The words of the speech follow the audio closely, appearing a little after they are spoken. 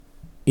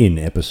In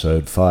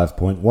episode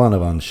 5.1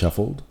 of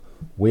Unshuffled,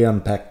 we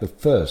unpack the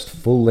first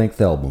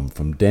full-length album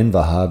from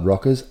Denver hard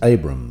rockers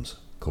Abrams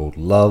called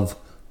Love,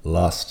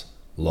 Lust,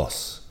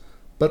 Loss.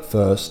 But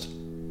first,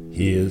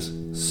 here's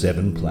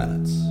Seven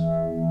Planets.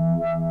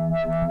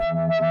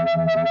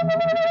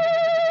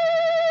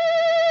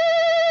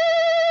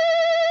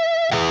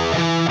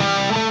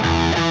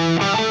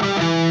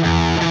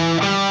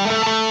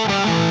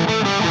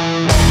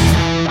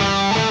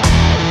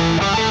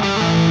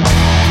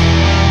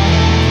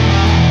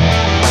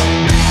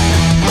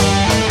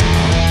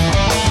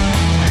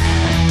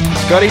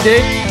 Scotty D.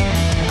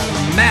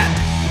 Matt,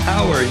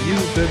 how are you,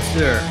 good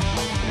sir?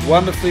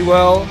 Wonderfully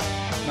well.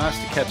 Nice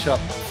to catch up.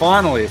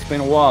 Finally, it's been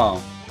a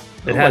while.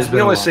 It has been. We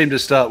always seem to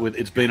start with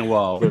 "It's been a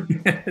while."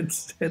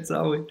 it's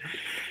always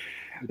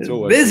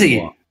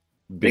busy.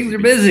 Things are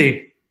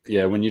busy.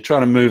 Yeah, when you're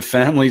trying to move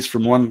families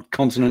from one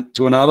continent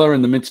to another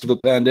in the midst of a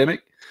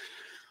pandemic,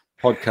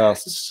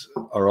 podcasts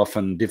are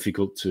often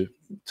difficult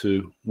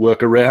to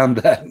work around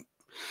that.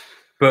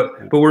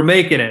 But we're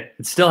making it.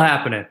 It's still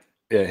happening.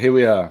 Yeah, here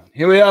we are.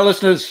 Here we are,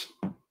 listeners.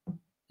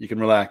 You can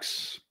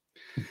relax.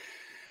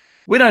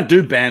 We don't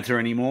do banter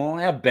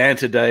anymore. Our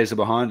banter days are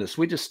behind us.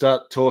 We just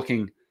start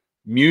talking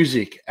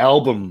music,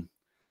 album.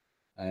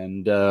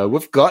 And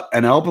we've got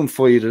an album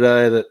for you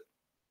today that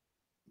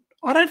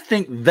I don't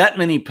think that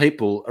many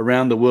people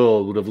around the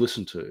world would have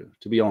listened to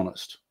be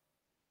honest.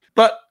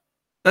 But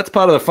that's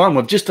part of the fun.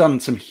 We've just done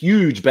some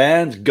huge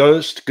bands,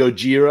 Ghost,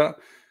 Gojira.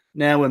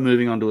 Now we're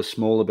moving on to a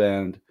smaller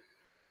band.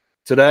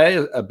 Today,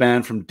 a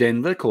band from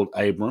Denver called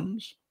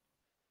Abrams.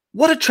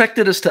 What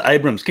attracted us to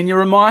Abrams? Can you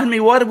remind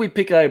me? Why did we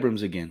pick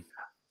Abrams again?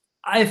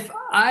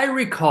 I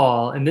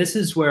recall, and this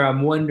is where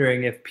I'm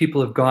wondering if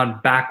people have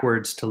gone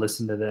backwards to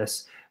listen to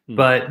this,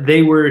 but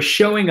they were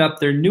showing up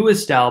their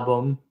newest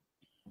album.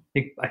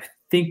 I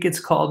think it's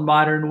called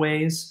Modern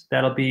Ways.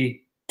 That'll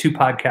be 2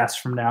 podcasts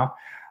from now.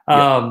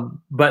 Yeah.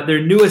 But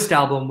their newest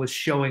album was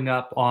showing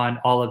up on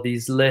all of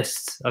these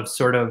lists of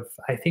sort of,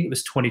 I think it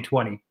was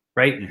 2020,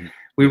 right? Mm-hmm.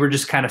 We were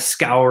just kind of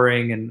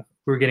scouring and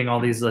we were getting all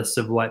these lists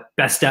of what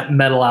best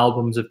metal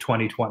albums of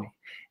 2020.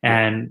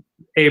 And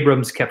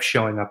Abrams kept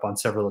showing up on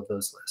several of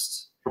those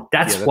lists.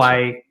 That's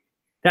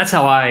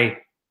how I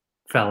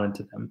fell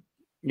into them.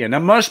 Yeah. Now,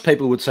 most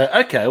people would say,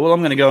 okay, well, I'm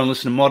going to go and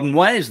listen to Modern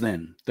Ways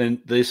then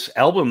this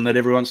album that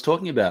everyone's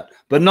talking about,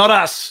 but not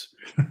us.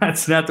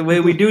 That's not the way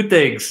we do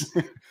things.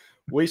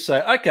 We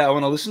say, okay, I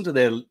want to listen to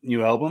their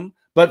new album,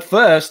 but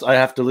first I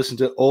have to listen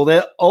to all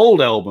their old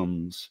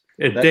albums.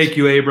 Thank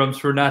you, Abrams,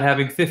 for not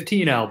having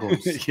 15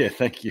 albums. Yeah,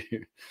 thank you.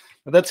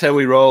 That's how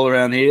we roll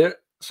around here.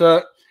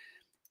 So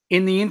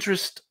in the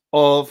interest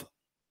of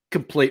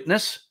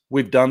completeness,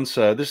 we've done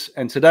so.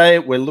 And today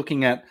we're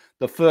looking at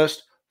the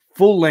first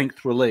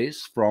full-length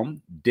release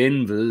from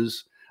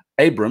Denver's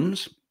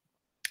Abrams,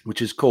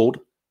 which is called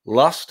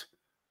Lust,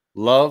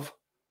 Love,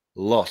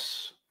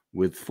 Loss,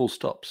 with full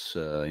stops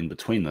in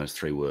between those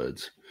 3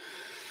 words.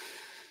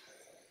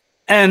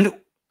 And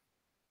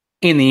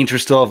in the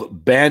interest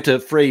of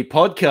banter-free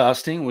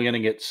podcasting, we're going to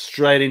get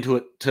straight into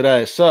it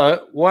today.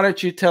 So why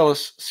don't you tell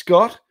us,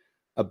 Scott,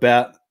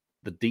 about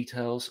the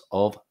details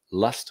of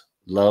Lust,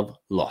 Love,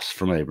 Loss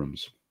from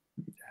Abrams?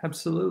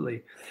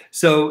 Absolutely.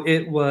 So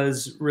it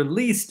was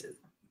released.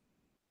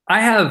 I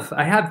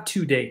have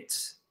 2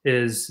 dates.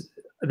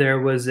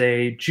 There was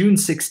a June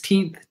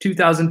 16th,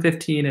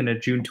 2015 and a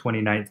June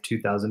 29th,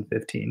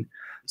 2015.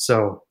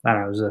 So I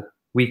don't know, it was a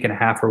week and a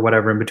half or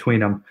whatever in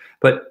between them.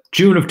 But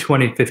June of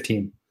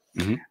 2015.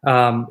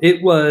 Mm-hmm.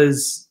 It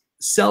was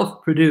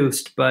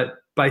self-produced,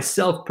 but by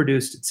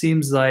self-produced, it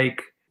seems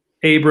like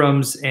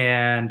Abrams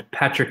and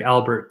Patrick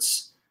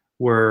Alberts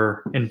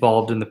were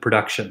involved in the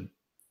production,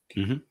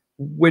 mm-hmm.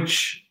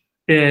 which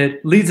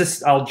it leads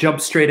us, I'll jump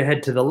straight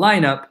ahead to the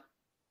lineup.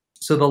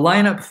 So the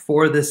lineup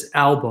for this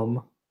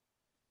album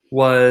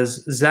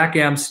was Zach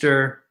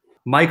Amster,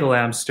 Michael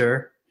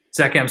Amster.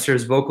 Zach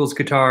Amster's vocals,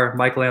 guitar,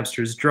 Michael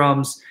Amster's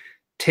drums,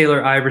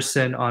 Taylor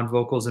Iverson on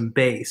vocals and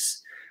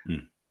bass.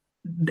 Mm.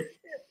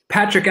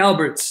 Patrick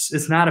Alberts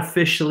is not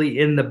officially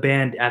in the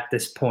band at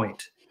this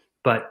point,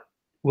 but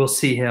we'll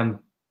see him.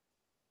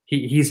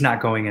 He's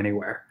not going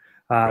anywhere.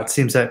 It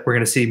seems that we're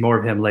going to see more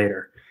of him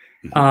later.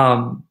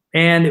 Mm-hmm.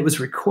 And it was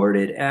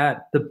recorded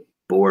at the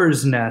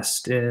Boar's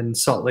Nest in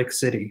Salt Lake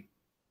City,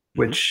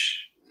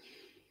 which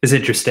is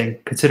interesting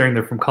considering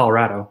they're from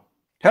Colorado.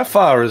 How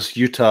far is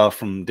Utah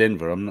from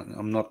Denver?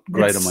 I'm not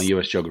great on my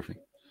U.S. geography.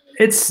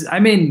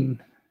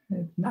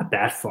 Not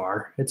that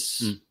far.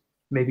 It's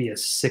maybe a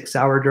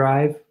 6-hour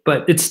drive,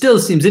 but it still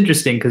seems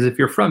interesting because if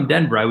you're from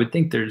Denver, I would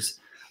think there's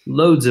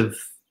loads of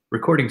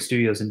recording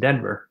studios in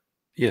Denver.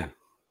 Yeah.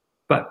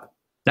 But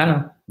I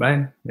don't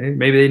know.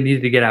 Maybe they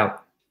needed to get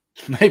out.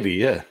 Maybe,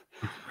 yeah.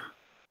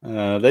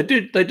 They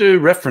do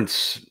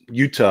reference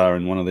Utah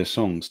in one of their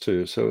songs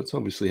too, so it's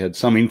obviously had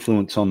some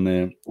influence on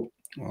their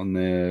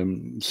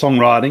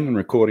songwriting and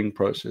recording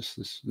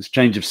process. This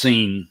change of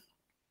scene.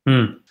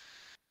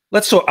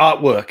 Let's talk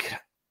artwork.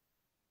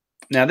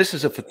 Now, this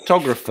is a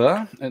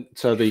photographer, and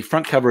so the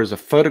front cover is a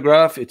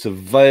photograph. It's a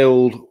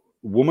veiled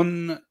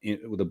woman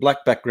with a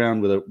black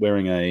background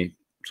wearing a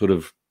sort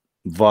of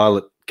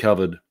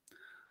violet-covered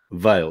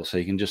veil. So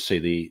you can just see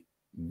the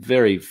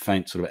very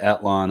faint sort of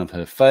outline of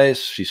her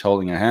face. She's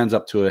holding her hands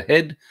up to her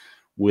head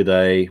with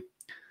a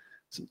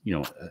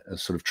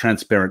sort of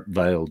transparent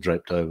veil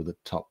draped over the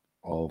top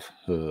of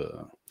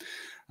her.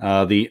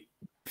 The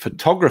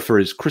photographer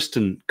is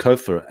Kristen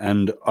Kofer,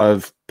 and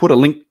I've put a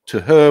link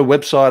to her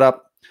website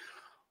up.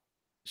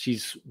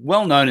 She's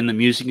well known in the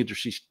music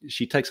industry.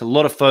 She takes a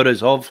lot of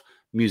photos of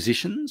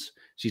musicians.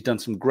 She's done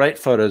some great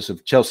photos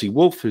of Chelsea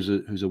Wolfe, who's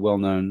a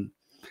well-known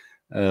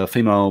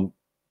female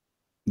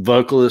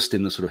vocalist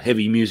in the sort of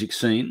heavy music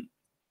scene.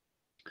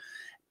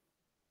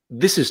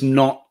 This is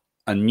not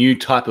a new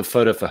type of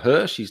photo for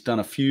her. She's done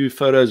a few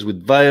photos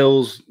with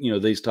veils,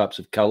 these types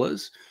of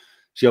colors.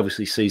 She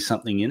obviously sees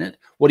something in it.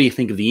 What do you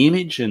think of the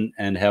image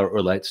and how it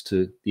relates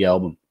to the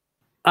album?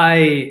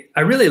 I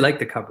really like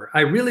the cover.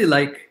 I really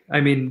like, I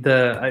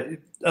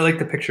like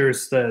the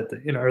pictures,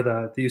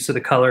 the use of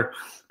the color,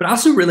 but I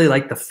also really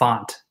like the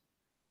font.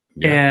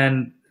 Yeah.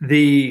 And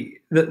the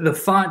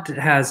font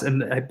has,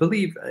 and I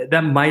believe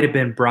that might have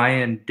been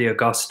Brian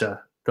DeAgosta,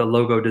 the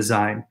logo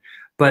design.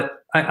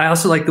 But I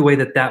also like the way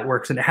that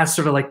works, and it has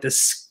sort of like this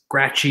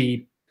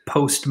scratchy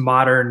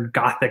postmodern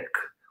gothic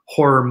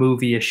horror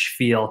movie-ish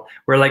feel,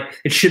 where like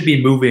it should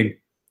be moving.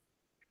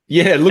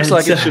 Yeah, it looks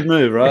like it should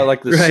move, right?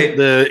 Like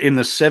in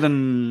the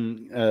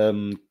Seven,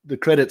 the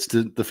credits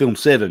to the film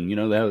Seven,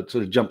 how it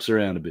sort of jumps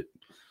around a bit.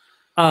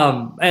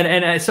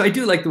 And so I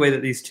do like the way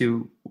that these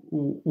two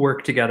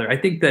work together. I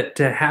think that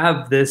to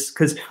have this,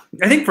 because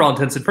I think for all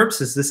intents and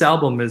purposes, this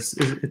album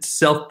it's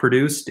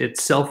self-produced,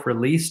 it's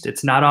self-released,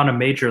 it's not on a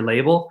major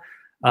label.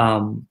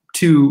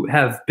 To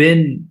have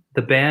been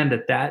the band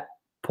at that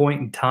point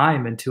in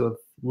time and to have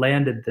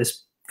landed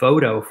this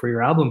photo for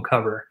your album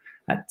cover,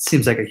 that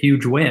seems like a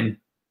huge win.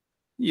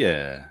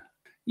 Yeah.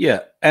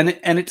 And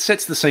it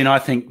sets the scene, I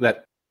think,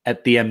 that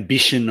at the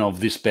ambition of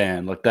this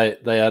band, like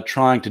they are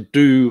trying to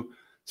do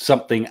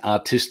something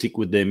artistic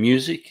with their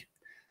music.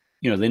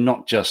 They're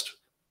not just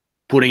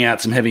putting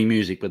out some heavy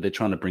music, but they're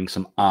trying to bring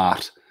some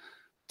art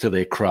to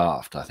their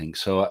craft, I think.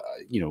 So,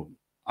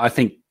 I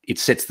think it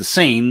sets the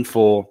scene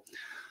for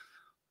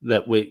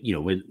that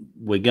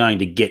we're going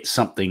to get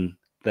something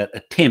that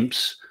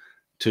attempts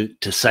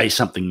to say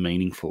something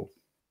meaningful.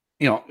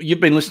 You've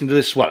been listening to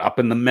this, up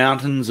in the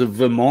mountains of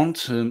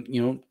Vermont,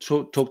 and,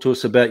 talk to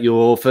us about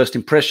your first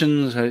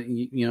impressions. Have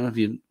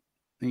you,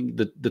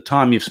 the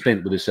time you've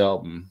spent with this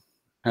album,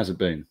 how's it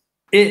been?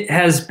 It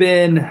has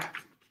been,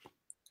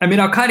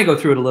 I'll kind of go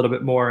through it a little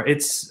bit more.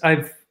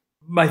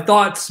 My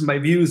thoughts, my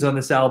views on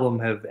this album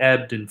have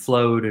ebbed and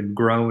flowed and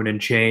grown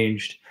and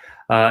changed.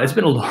 It's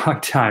been a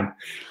long time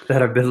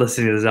that I've been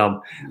listening to this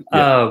album.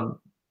 Yeah.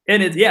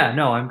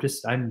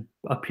 I'm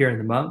up here in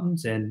the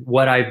mountains, and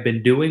what I've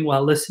been doing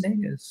while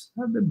listening is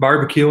I've been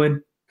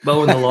barbecuing,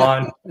 mowing the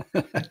lawn.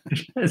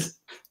 Just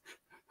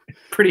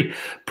pretty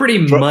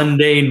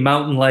mundane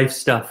mountain life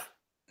stuff.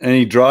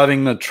 Any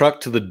driving the truck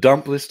to the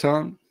dump this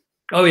time?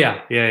 Oh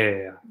yeah.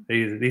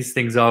 These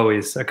things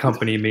always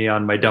accompany me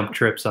on my dump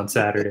trips on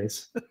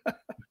Saturdays.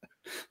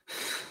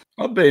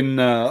 I've been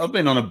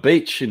on a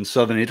beach in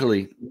southern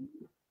Italy.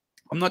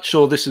 I'm not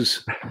sure this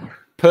is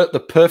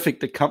the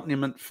perfect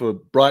accompaniment for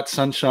bright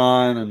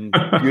sunshine and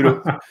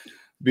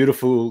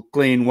beautiful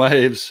clean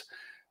waves.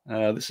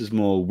 This is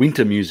more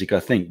winter music,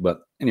 I think.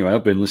 But anyway,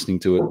 I've been listening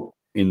to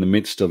it in the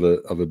midst of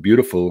a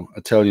beautiful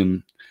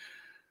Italian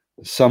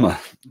summer.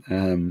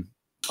 On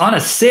a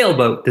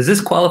sailboat. Does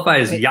this qualify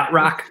as yacht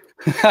rock?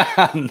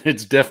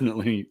 It's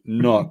definitely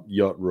not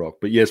yacht rock.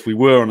 But yes, we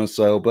were on a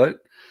sailboat.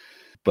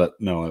 But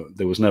no,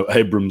 there was no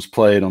Abrams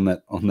played on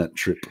that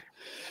trip.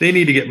 They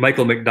need to get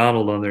Michael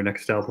McDonald on their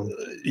next album.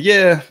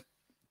 Yeah,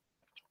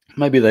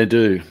 maybe they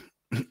do.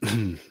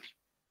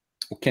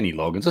 Or Kenny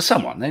Loggins or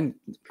someone. Then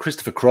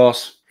Christopher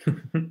Cross.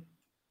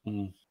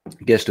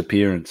 Guest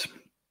appearance.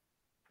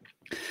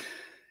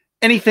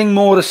 Anything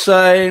more to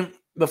say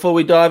before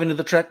we dive into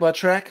the track by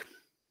track?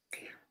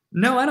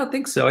 No, I don't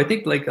think so. I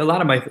think like a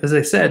lot of my, as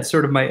I said,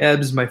 sort of my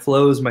ebbs, my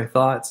flows, my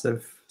thoughts,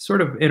 I've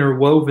sort of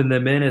interwoven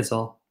them in as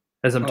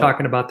I'm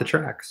talking about the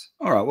tracks.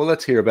 All right, well,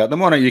 let's hear about them.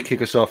 Why don't you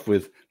kick us off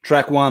with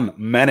track 1,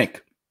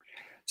 Manic?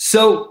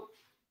 So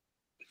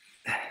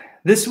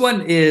this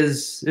one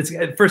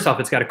first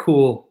off, it's got a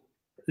cool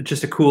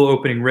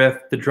opening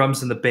riff, the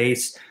drums and the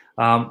bass.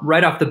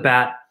 Right off the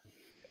bat,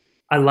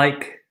 I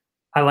like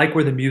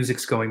where the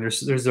music's going.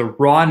 There's a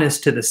rawness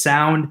to the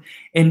sound.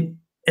 And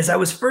as I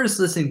was first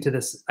listening to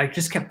this, I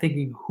just kept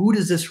thinking, who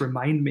does this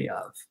remind me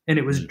of? And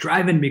it was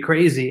driving me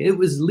crazy. It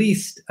was at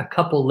least a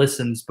couple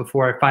listens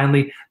before I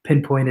finally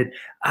pinpointed,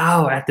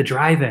 At the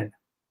Drive-In.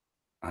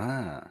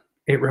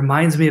 It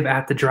reminds me of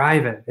At the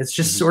Drive-In. It's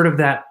just sort of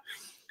that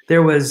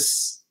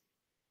there's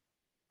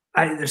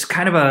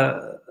kind of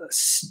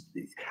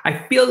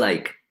I feel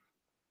like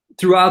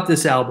throughout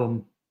this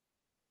album,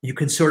 you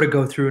can sort of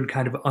go through and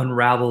kind of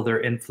unravel their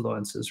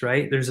influences,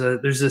 right? There's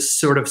a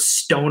sort of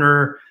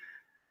stoner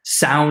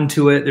sound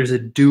to it. There's a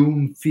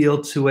doom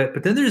feel to it,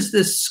 but then there's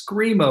this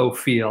screamo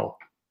feel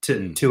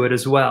to it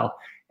as well.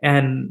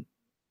 And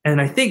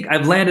I think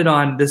I've landed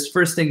on this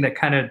first thing that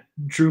kind of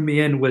drew me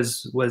in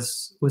was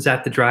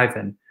at the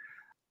drive-in,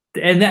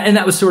 and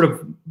that was sort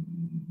of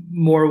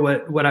more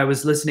what I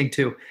was listening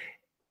to.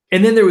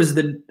 And then there was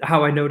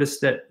how I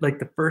noticed that, like,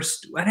 the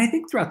first, and I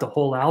think throughout the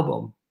whole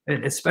album,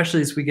 and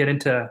especially as we get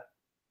into,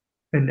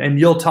 and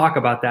you'll talk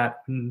about that,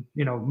 and,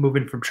 you know,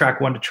 moving from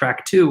track 1 to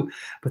track 2,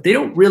 but they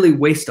don't really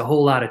waste a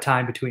whole lot of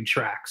time between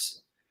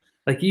tracks.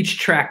 Like, each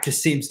track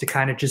just seems to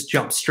kind of just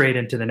jump straight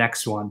into the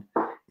next one.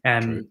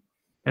 And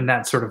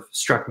that sort of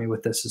struck me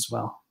with this as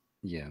well.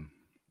 Yeah.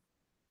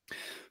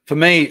 For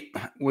me,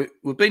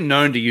 we've been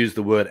known to use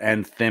the word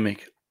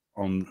anthemic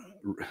on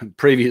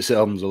previous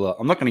albums a lot.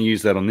 I'm not going to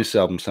use that on this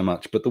album so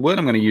much, but the word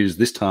I'm going to use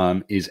this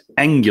time is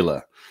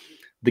angular.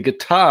 The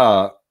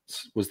guitar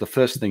was the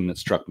first thing that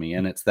struck me,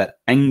 and it's that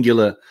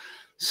angular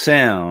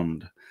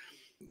sound.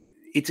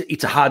 It's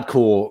a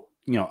hardcore,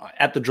 you know,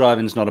 At the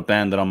Drive-In's not a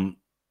band that I'm,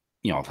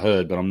 you know, I've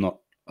heard, but I'm not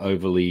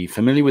overly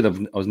familiar with.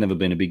 I was never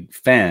been a big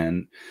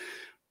fan.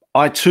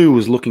 I too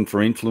was looking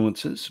for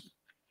influences.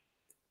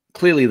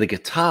 Clearly the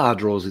guitar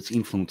draws its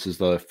influences,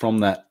 though, from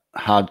that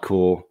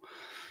hardcore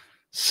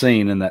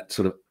scene, and that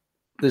sort of,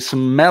 there's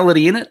some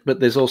melody in it, but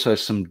there's also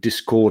some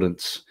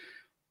discordance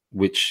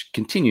which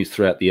continues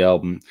throughout the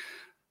album.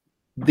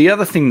 The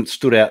other thing that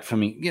stood out for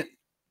me,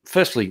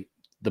 firstly,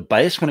 the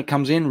bass when it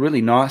comes in,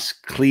 really nice,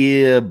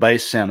 clear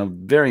bass sound.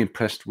 I'm very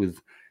impressed with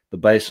the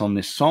bass on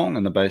this song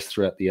and the bass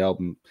throughout the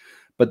album.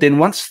 But then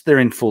once they're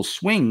in full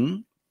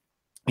swing,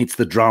 it's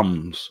the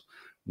drums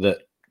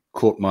that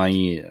caught my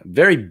ear.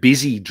 Very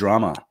busy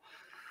drummer,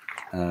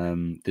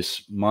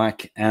 this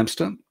Mike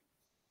Amster.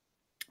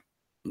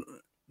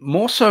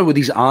 More so with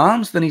his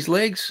arms than his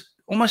legs,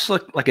 almost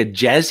like a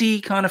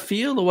jazzy kind of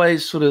feel, the way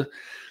he's sort of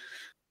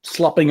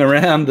slopping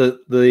around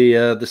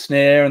the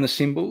snare and the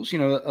cymbals. You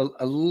know,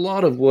 a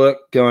lot of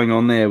work going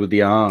on there with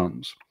the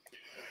arms.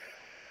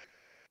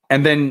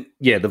 And then,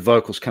 the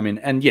vocals come in.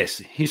 And yes,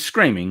 he's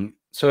screaming.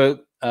 So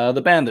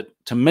the band that,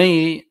 to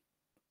me,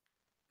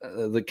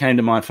 that came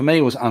to mind for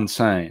me was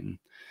Unsane.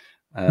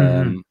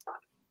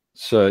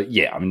 So,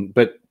 I mean,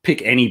 but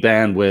pick any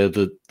band where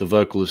the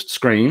vocalist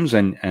screams,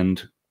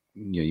 and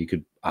you know, you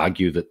could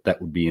argue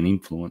that would be an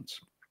influence.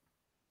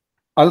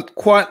 I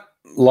quite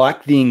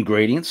like the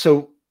ingredients.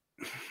 So,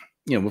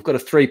 you know, we've got a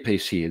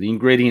 3-piece here. The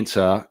ingredients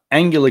are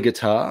angular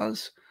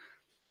guitars,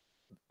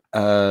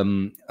 a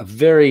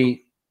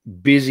very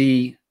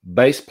busy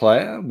bass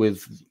player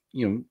with,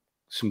 you know,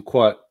 some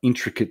quite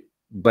intricate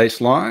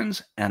bass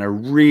lines, and a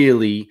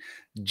really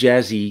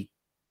jazzy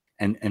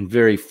and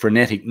very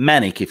frenetic,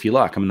 manic, if you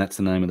like, I mean, that's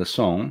the name of the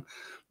song,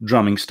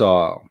 drumming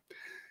style.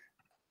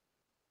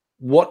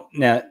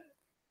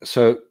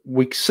 So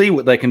we see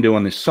what they can do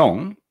on this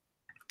song.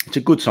 It's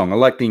a good song. I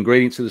like the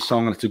ingredients of the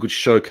song, and it's a good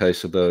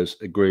showcase of those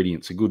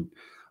ingredients, a good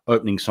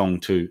opening song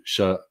to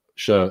show,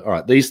 all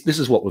right, this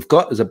is what we've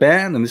got as a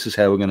band, and this is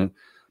how we're going to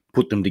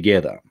put them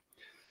together.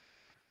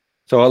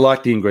 So I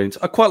like the ingredients.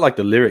 I quite like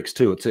the lyrics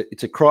too.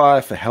 It's a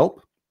cry for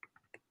help,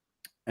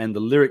 and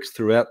the lyrics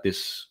throughout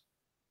this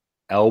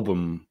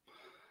album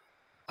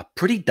are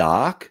pretty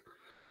dark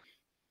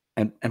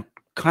and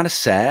kind of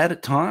sad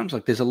at times.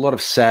 Like, there's a lot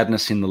of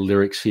sadness in the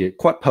lyrics here.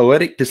 Quite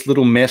poetic. This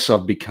little mess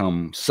I've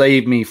become,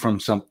 save me from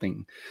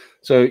something.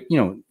 So, you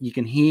know, you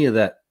can hear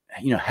that,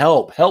 you know,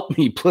 help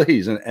me,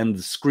 please. And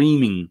the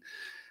screaming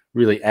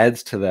really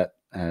adds to that,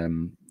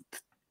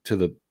 to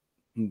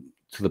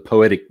the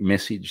poetic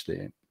message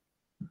there.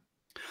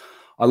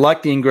 I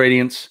like the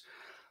ingredients,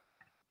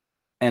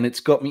 and it's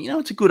got me, you know,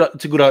 it's a good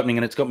opening,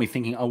 and it's got me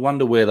thinking, I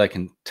wonder where they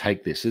can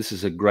take this. This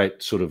is a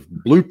great sort of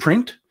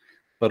blueprint,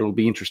 but it'll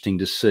be interesting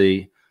to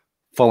see,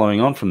 following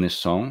on from this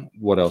song,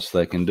 what else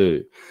they can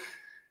do.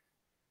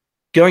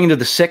 Going into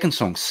the second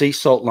song, Sea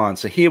Salt Line.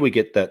 So here we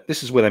get that.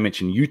 This is where they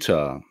mention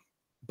Utah.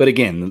 But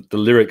again, the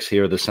lyrics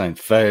here are the same.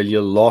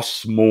 Failure,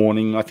 loss,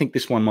 mourning. I think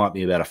this one might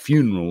be about a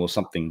funeral or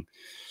something.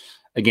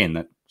 Again,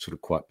 that sort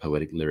of quite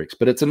poetic lyrics.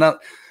 But it's another.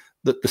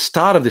 The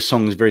start of this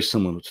song is very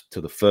similar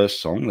to the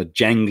first song, the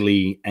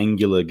jangly,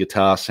 angular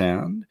guitar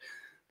sound.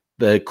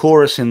 The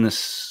chorus in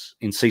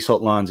Sea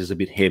Salt Lines is a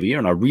bit heavier,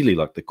 and I really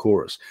like the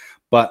chorus.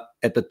 But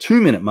at the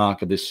 2-minute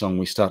mark of this song,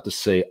 we start to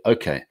see,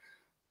 okay,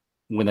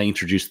 when they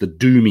introduce the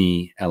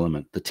doomy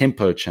element, the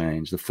tempo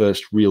change, the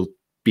first real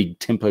big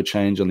tempo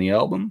change on the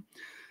album.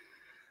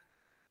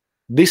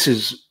 This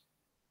is,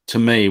 to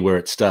me, where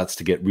it starts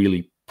to get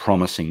really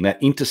promising.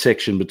 That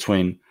intersection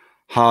between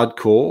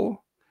hardcore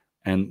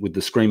and with the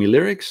screamy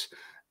lyrics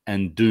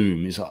and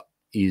doom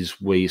is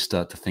where you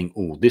start to think,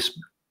 oh, this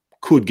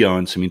could go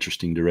in some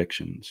interesting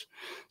directions.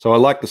 So I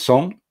like the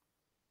song,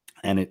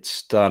 and it's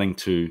starting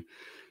to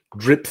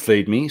drip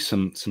feed me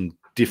some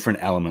different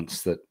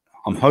elements that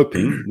I'm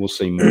hoping we'll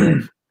see more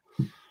of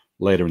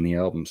later in the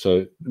album.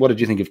 So what did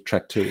you think of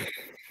track 2?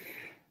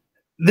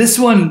 This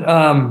one,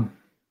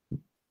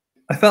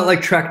 I felt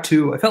like track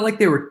 2, I felt like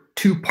they were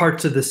 2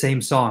 parts of the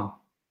same song.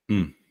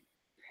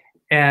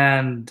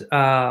 And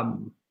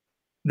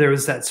there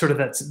was that sort of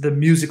the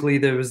musically,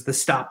 there was the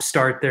stop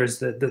start, there's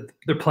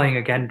they're playing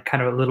again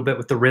kind of a little bit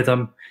with the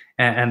rhythm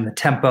and the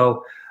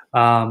tempo.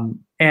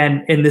 And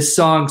this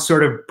song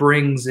sort of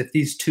brings, if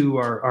these two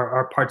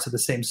are parts of the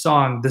same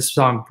song, this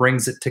song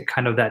brings it to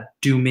kind of that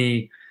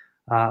doomy,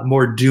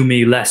 more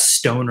doomy, less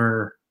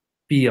stoner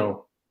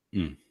feel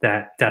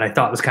that I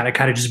thought was kind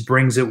of just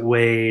brings it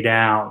way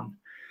down.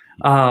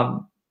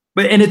 And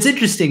it's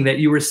interesting that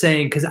you were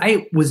saying, because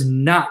I was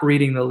not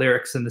reading the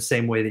lyrics in the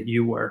same way that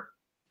you were.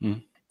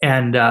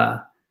 And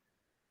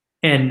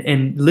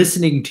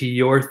listening to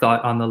your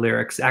thought on the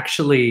lyrics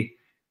actually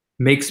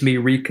makes me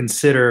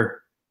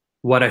reconsider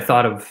what I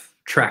thought of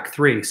track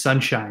 3,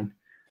 Sunshine.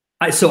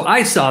 So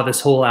I saw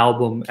this whole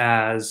album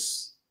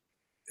as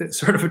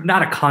sort of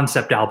not a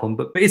concept album,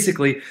 but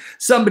basically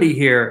somebody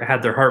here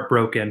had their heart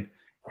broken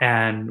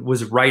and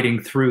was writing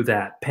through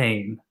that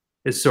pain,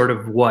 is sort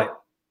of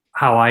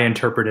how I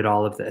interpreted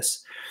all of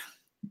this.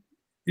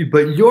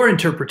 But your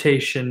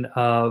interpretation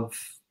of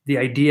the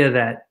idea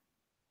that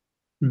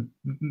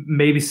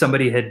maybe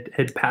somebody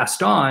had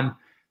passed on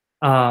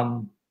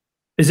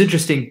is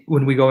interesting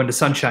when we go into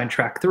Sunshine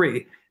track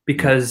 3,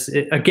 because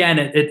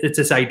it's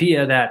this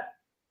idea that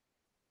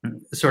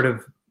sort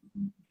of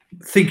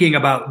thinking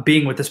about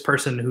being with this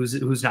person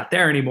who's not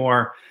there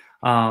anymore,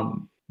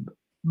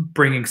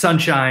 bringing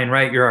sunshine,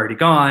 right? You're already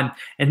gone.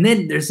 And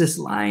then there's this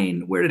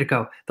line, where did it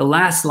go? The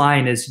last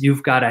line is,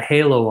 "You've got a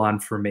halo on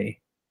for me."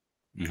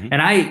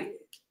 And I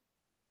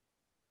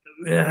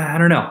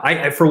don't know.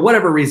 I for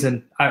whatever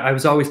reason, I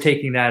was always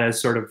taking that as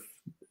sort of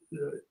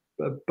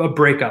a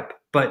breakup.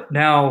 But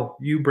now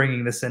you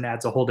bringing this in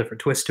adds a whole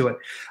different twist to it.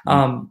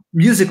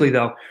 Musically,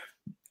 though,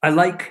 I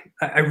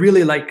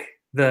really like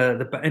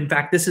in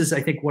fact, this is,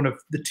 I think, one of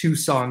the 2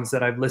 songs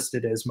that I've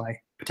listed as my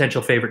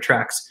potential favorite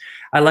tracks.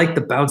 I like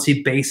the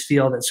bouncy bass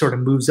feel that sort of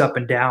moves up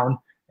and down,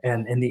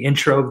 and in the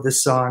intro of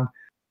this song,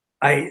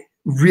 I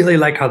really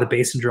like how the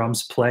bass and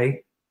drums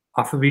play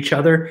off of each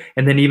other.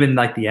 And then even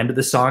like the end of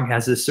the song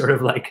has this sort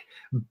of like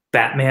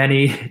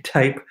Batman-y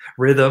type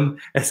rhythm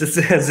as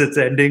it's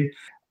ending.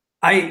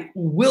 I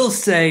will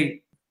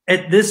say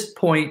at this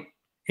point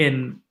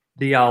in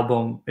the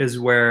album is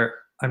where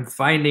I'm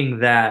finding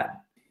that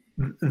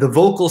the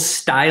vocal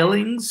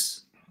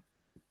stylings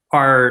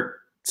are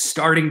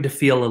starting to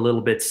feel a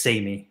little bit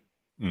samey.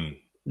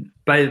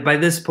 By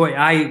this point,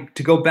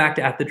 to go back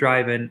to At the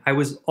Drive-In, I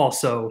was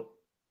also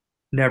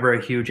never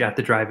a huge At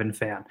the Drive-In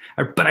fan,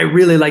 but I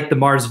really liked the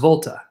Mars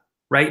Volta,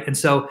 right? And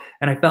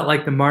I felt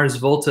like the Mars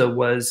Volta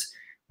was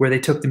where they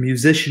took the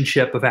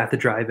musicianship of At the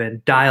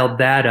Drive-In, dialed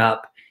that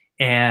up,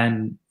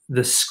 and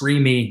the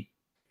screamy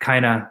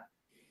kind of,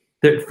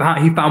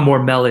 he found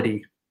more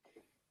melody.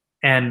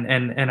 And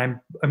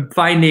I'm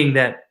finding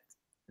that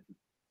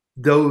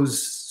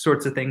those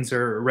sorts of things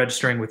are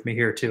registering with me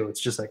here too. It's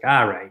just like,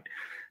 all right,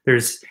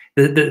 there's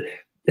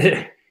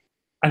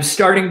I'm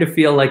starting to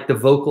feel like the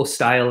vocal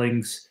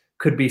stylings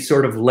could be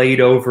sort of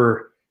laid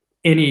over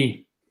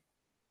any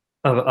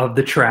of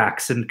the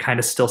tracks and kind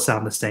of still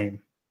sound the same.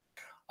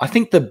 I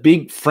think the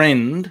big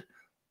friend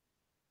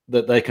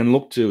that they can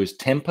look to is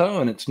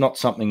tempo, and it's not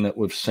something that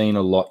we've seen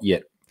a lot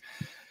yet.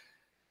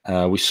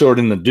 We saw it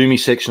in the doomy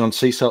section on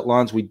Sea Salt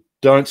Lines. We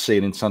don't see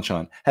it in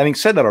Sunshine. Having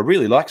said that, I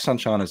really like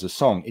Sunshine as a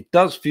song. It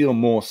does feel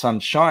more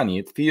sunshiny.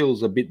 It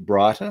feels a bit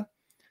brighter.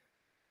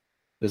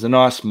 There's a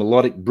nice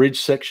melodic bridge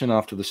section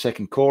after the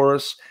second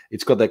chorus.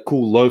 It's got that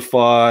cool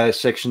lo-fi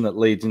section that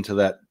leads into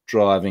that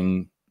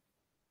driving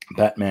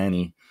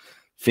Batman-y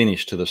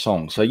finish to the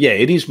song. So yeah,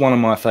 it is one of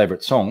my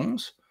favorite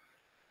songs,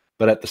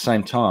 but at the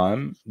same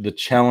time, the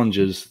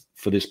challenges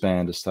for this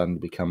band are starting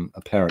to become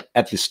apparent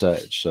at this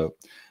stage. So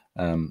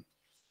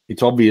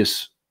it's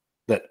obvious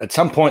that at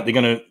some point they're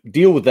going to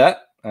deal with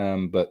that,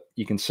 but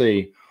you can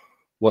see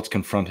what's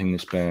confronting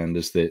this band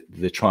as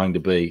they're trying to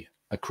be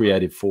a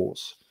creative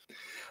force.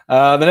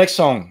 The next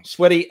song,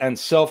 Sweaty and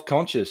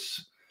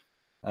Self-Conscious.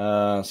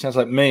 Sounds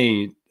like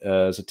me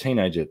as a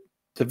teenager.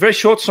 It's a very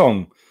short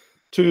song,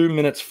 2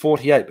 minutes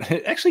 48, but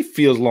it actually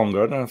feels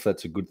longer. I don't know if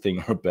that's a good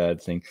thing or a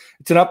bad thing.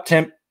 It's an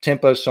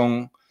up-tempo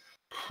song.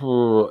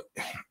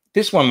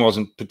 This one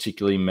wasn't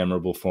particularly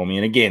memorable for me.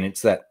 And again,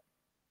 it's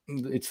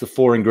the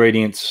 4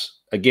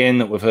 ingredients, again,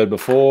 that we've heard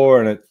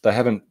before, and they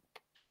haven't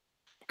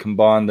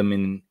combined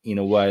them in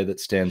a way that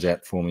stands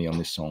out for me on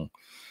this song.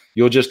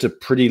 You're just a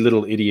pretty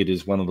little idiot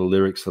is one of the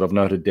lyrics that I've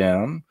noted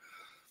down.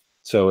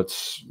 So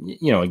it's,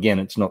 again,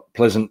 it's not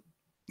pleasant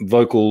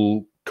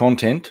vocal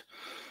content.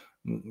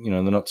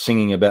 They're not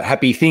singing about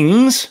happy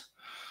things,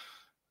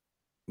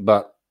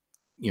 but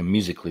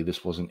musically,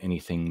 this wasn't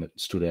anything that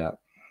stood out.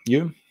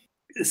 You?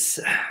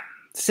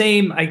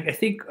 Same. I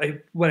think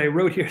what I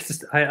wrote here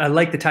is I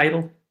like the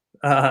title.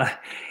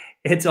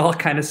 It's all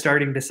kind of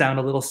starting to sound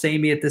a little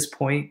samey at this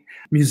point.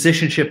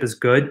 Musicianship is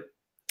good.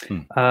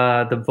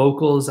 The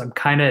vocals, I'm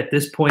kind of at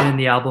this point in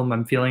the album,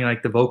 I'm feeling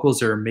like the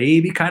vocals are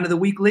maybe kind of the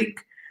weak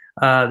link.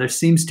 There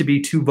seems to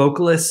be 2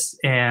 vocalists,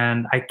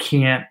 and I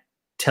can't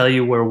tell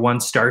you where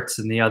one starts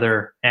and the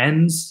other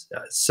ends.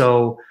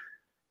 So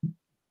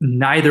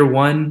neither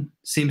one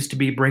seems to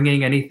be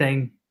bringing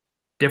anything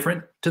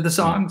different to the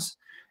songs.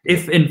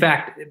 If in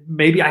fact,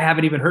 maybe I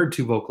haven't even heard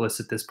two vocalists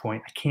at this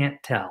point. I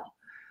can't tell.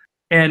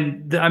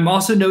 And I'm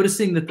also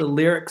noticing that the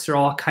lyrics are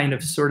all kind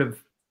of sort of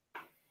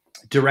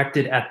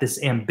directed at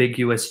this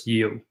ambiguous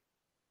you,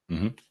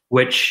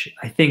 which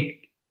I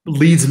think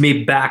leads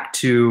me back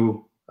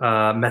to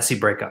Messy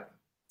Breakup.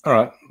 All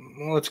right,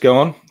 well, let's go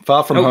on.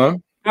 Far From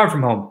Home. Far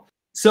From Home.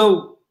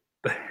 So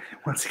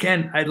once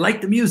again, I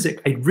like the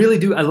music. I really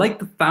do. I like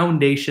the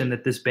foundation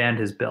that this band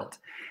has built.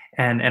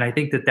 And I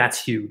think that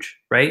that's huge,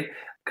 right?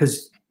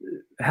 Because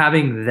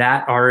having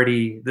that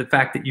already, the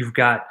fact that you've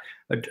got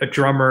a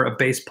drummer, a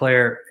bass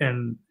player,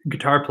 and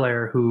guitar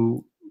player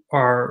who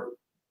are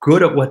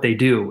good at what they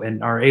do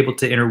and are able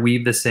to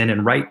interweave this in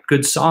and write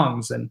good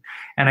songs. And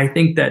I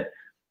think that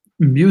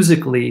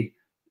musically,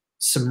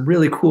 some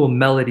really cool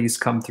melodies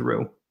come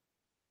through.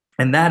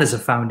 And that is a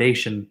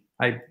foundation.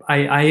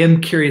 I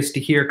am curious to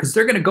hear, because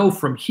they're going to go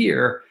from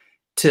here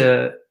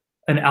to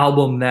an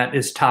album that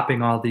is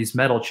topping all these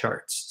metal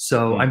charts.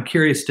 So I'm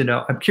curious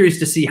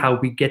to see how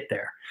we get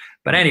there.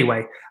 But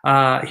anyway,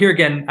 here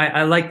again,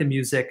 I like the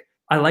music.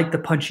 I like the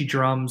punchy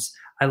drums.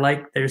 I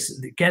like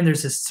there's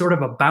this sort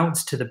of a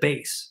bounce to the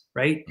bass,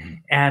 right?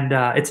 And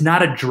it's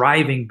not a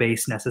driving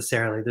bass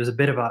necessarily. There's a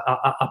bit of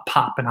a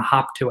pop and a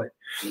hop to it.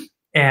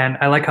 And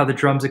I like how the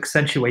drums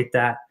accentuate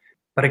that.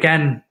 But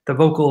again, the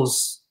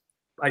vocals,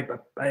 I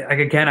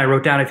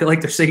wrote down, I feel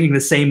like they're singing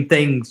the same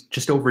things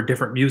just over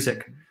different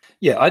music.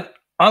 Yeah,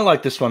 I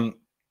like this one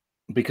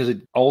because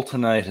it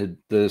alternated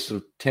the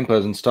sort of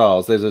tempos and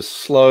styles. There's a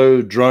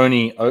slow,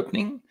 drony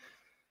opening.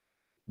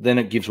 Then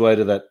it gives way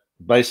to that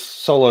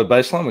solo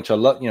bass line, which I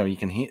love. You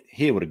can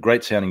hear what a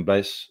great sounding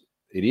bass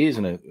it is,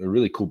 and a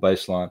really cool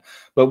bass line.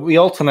 But we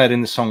alternate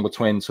in the song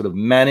between sort of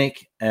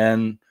manic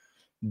and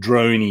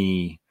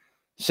drony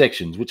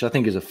sections, which I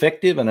think is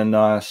effective and a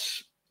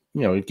nice,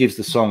 it gives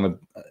the song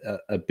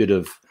a bit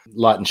of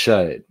light and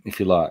shade, if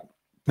you like.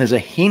 There's a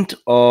hint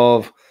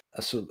of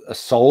a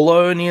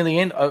solo near the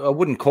end. I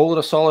wouldn't call it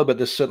a solo, but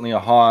there's certainly a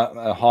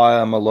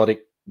higher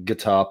melodic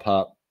guitar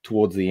part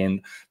towards the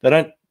end. They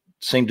don't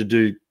seem to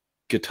do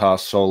guitar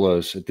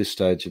solos at this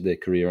stage of their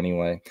career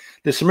anyway.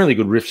 There's some really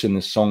good riffs in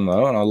this song,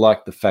 though, and I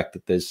like the fact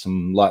that there's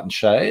some light and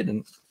shade,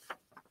 and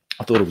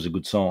I thought it was a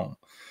good song.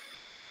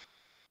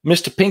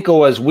 Mr. Pink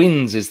Always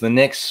Wins is the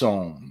next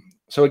song.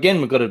 So again,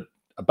 we've got a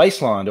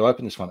bass line to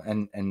open this one,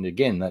 and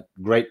again, that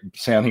great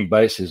sounding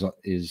bass is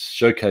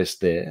showcased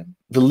there.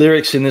 The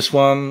lyrics in this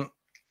one,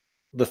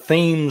 the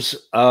themes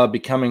are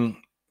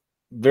becoming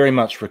very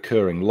much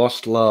recurring: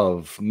 lost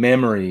love,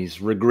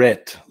 memories,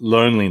 regret,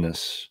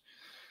 loneliness.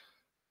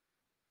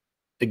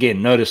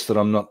 Again, notice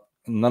that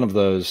none of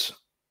those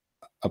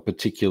are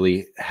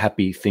particularly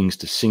happy things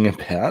to sing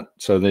about.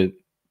 So they're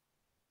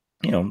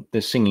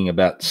singing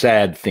about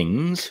sad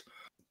things.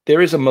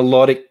 There is a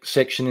melodic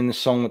section in the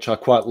song which I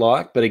quite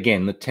like, but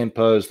again, the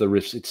tempos, the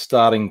riffs,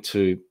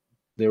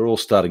 they're all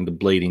starting to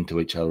bleed into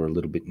each other a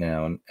little bit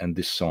now, and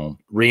this song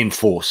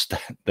reinforced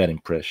that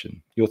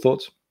impression. Your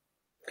thoughts?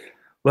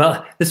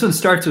 Well, this one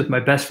starts with "My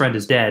best friend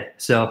is dead,"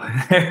 so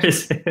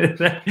there's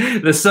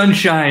the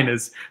sunshine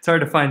it's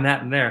hard to find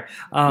that in there.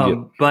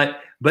 But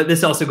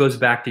this also goes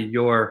back to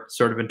your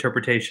sort of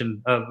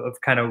interpretation of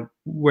kind of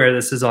where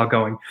this is all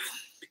going.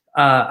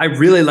 I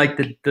really like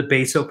the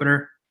bass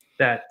opener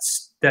that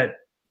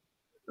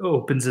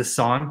opens this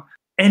song,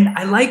 and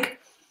I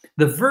like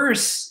the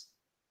verse.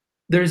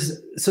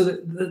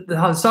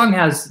 The song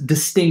has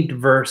distinct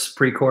verse,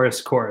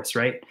 pre-chorus, chorus,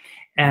 right?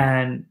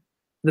 And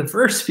the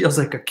verse feels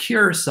like a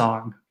Cure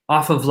song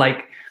off of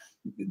like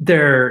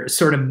their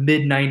sort of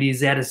mid-90s.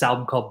 They had this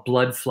album called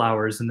Blood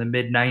Flowers in the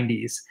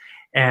mid-90s,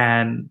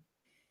 and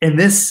in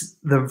this,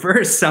 the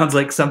verse sounds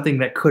like something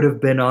that could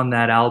have been on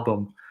that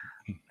album.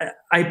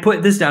 I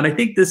put this down. I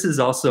think this is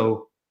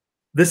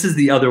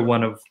the other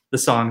one of the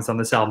songs on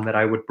this album that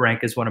I would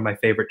rank as one of my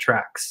favorite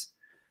tracks.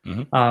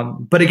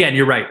 But again,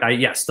 you're right.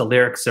 Yes, the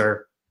lyrics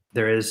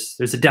there's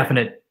a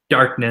definite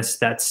darkness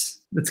that's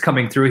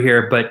coming through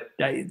here, but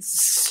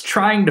it's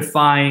trying to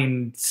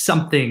find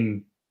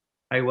something.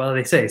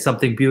 They say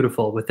something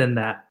beautiful within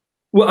that.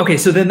 Well, okay,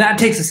 so then that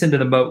takes us into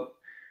The Moat,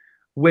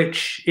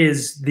 which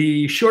is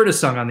the shortest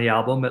song on the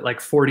album at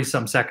like 40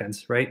 some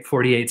seconds, right?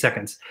 48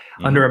 seconds,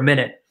 under a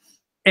minute.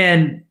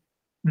 And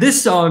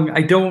this song,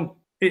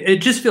 it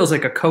just feels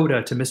like a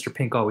coda to Mr.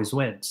 Pink Always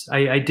Wins.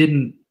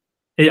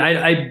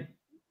 I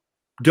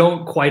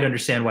don't quite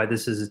understand why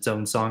this is its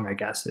own song, I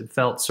guess. It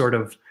felt sort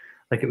of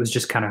like it was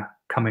just kind of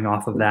coming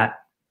off of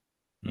that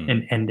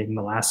and ending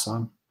the last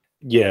song.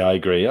 Yeah, I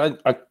agree.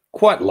 I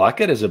quite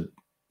like it as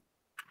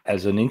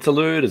an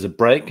interlude, as a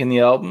break in the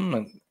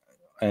album.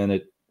 And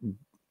it,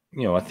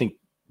 I think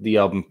the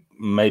album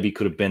maybe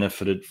could have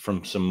benefited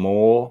from some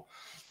more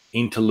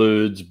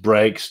interludes,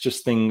 breaks,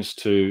 just things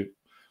to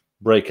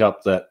break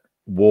up that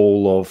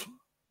wall of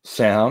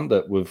sound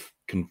that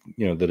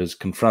that has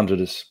confronted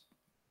us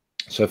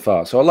so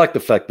far. So I like the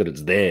fact that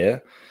it's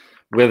there.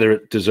 Whether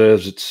it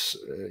deserves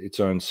its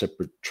own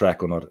separate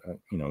track or not,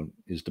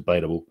 is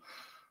debatable.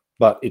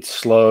 But it's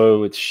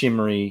slow, it's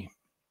shimmery.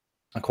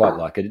 I quite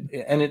like it,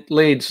 and it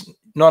leads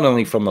not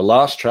only from the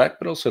last track,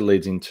 but also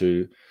leads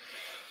into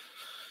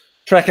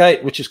track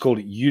 8, which is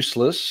called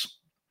Useless.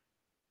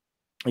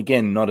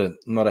 Again, not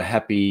a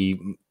happy,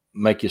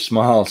 make you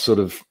smile sort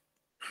of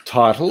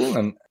title,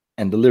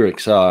 and the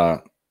lyrics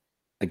are,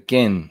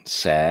 again,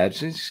 sad.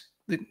 It's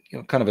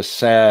kind of a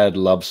sad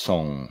love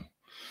song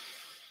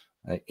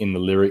in the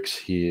lyrics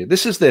here.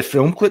 This is their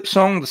film clip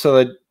song, so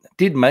they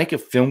did make a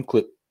film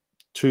clip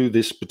to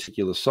this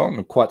particular song,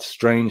 a quite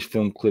strange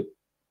film clip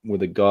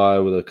with a guy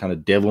with a kind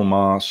of devil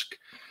mask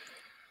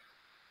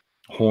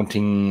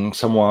haunting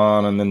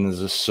someone, and then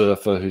there's a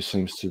surfer who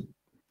seems to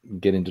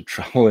get into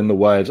trouble in the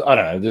waves. I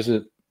don't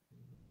know.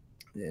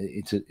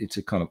 It's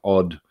a kind of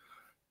odd,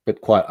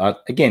 but quite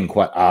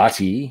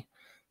arty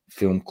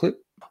film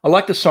clip. I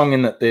like the song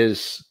in that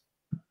there's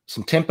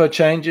some tempo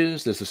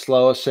changes. There's a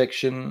slower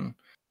section,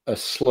 a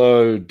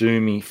slow,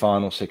 doomy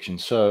final section.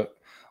 So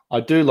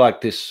I do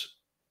like this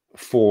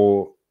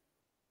for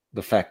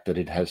the fact that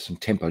it has some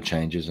tempo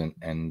changes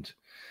and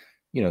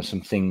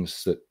some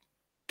things that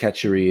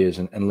catch your ears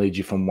and lead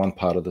you from one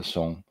part of the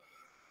song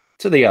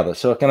to the other.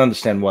 So I can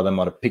understand why they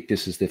might have picked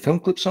this as their film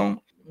clip song.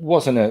 It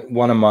wasn't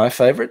one of my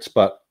favorites,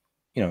 but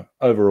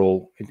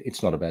overall,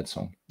 it's not a bad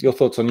song. Your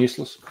thoughts on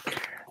Useless?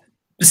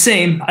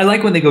 Same. I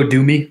like when they go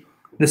doomy.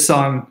 This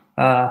song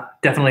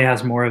definitely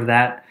has more of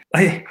that.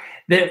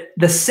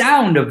 The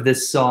sound of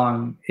this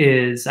song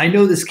is, I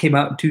know this came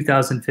out in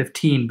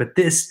 2015, but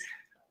this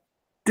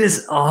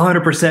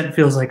 100%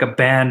 feels like a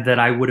band that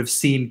I would have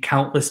seen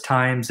countless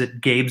times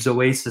at Gabe's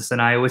Oasis in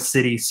Iowa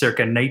City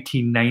circa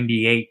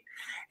 1998.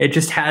 It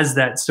just has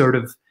that sort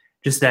of,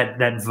 just that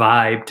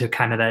vibe to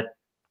kind of that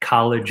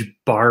college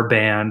bar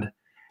band,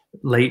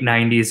 late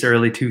 90s,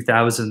 early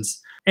 2000s.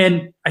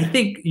 And I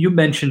think you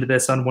mentioned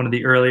this on one of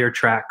the earlier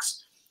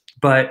tracks,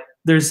 but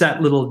there's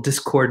that little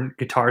discordant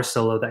guitar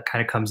solo that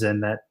kind of comes in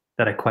that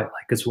I quite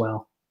like as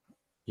well.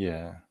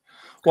 Yeah.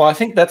 Well, I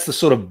think that's the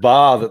sort of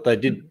bar that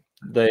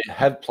they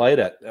have played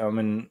at. I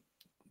mean,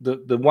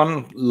 the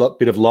one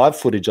bit of live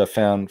footage I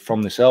found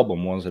from this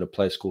album was at a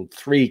place called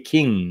Three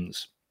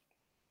Kings,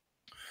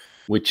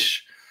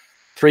 which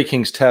Three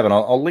Kings Tavern.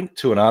 I'll link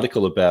to an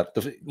article about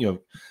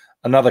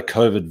another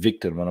COVID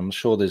victim, and I'm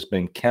sure there's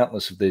been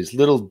countless of these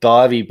little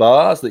divey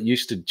bars that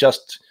used to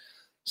just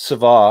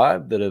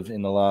survive that have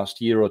in the last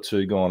year or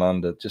two gone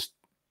under. Just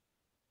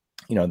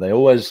they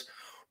always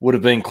would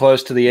have been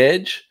close to the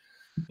edge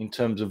in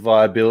terms of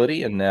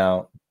viability, and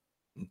now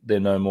they're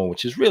no more,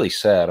 which is really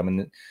sad. I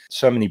mean,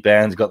 so many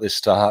bands got their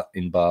start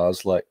in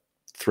bars like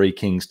Three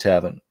Kings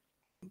Tavern.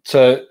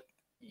 So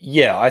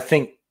yeah, I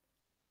think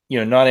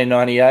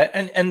 1998,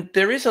 and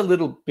there is a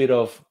little bit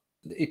of,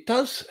 it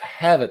does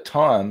have at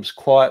times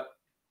quite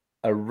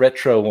a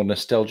retro or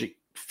nostalgic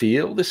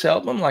feel, this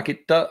album. Like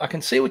it does, I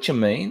can see what you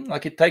mean.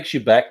 Like it takes you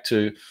back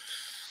to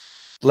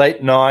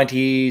late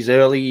 90s,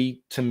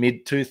 early to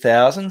mid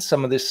 2000s,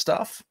 some of this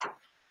stuff.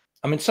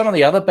 I mean, some of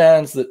the other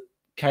bands that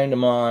came to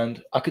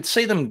mind, I could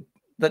see them,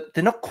 that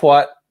they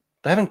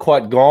haven't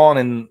quite gone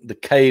in the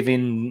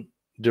cave-in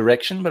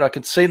direction, but I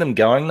could see them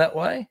going that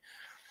way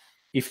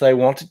if they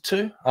wanted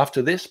to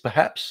after this,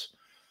 perhaps.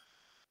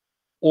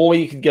 Or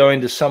you could go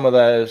into some of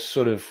those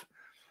sort of,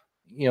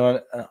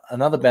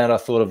 another band I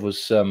thought of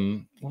was,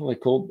 what are they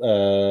called?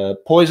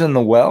 Poison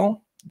the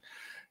Well.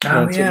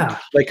 Oh, yeah.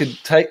 They could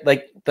take,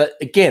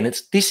 again,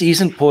 this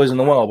isn't Poison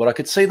the Well, but I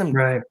could see them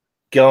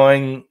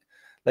going,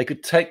 they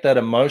could take that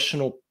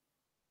emotional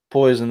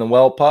Poison the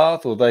Well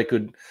path, or they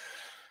could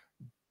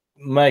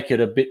make it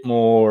a bit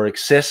more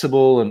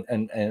accessible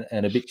and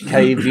a bit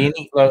cave-in.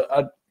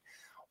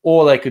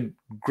 Or they could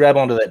grab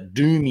onto that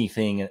doomy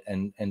thing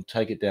and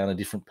take it down a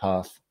different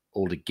path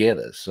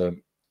altogether. So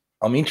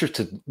I'm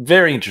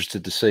very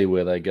interested to see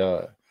where they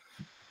go.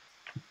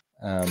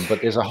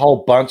 But there's a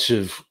whole bunch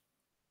of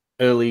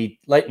late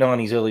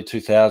 90s, early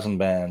 2000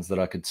 bands that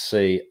I could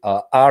see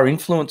are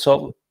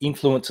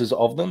influences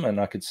of them,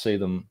 and I could see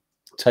them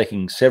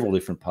taking several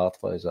different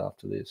pathways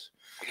after this.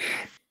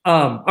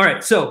 All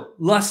right, so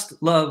Lust,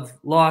 Love,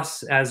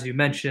 Loss, as you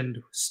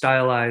mentioned,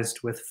 stylized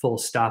with full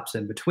stops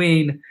in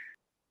between.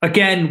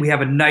 Again, we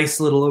have a nice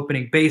little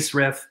opening bass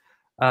riff.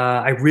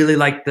 I really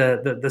like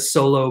the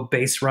solo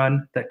bass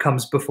run that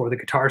comes before the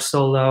guitar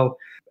solo.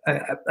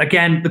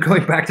 Again,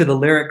 going back to the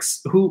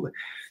lyrics,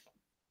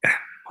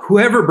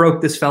 whoever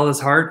broke this fella's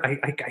heart,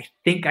 I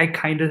think I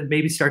kind of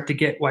maybe start to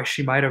get why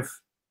she might have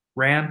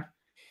ran.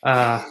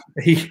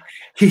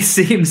 He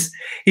seems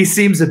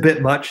a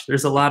bit much.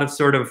 There's a lot of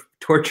sort of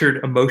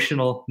tortured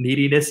emotional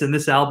neediness in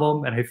this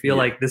album, and I feel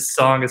like this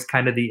song is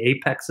kind of the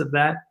apex of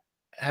that.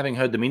 Having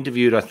heard them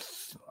interviewed,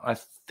 I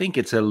think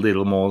it's a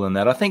little more than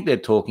that. I think they're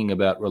talking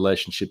about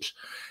relationships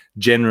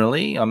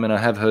generally. I mean, I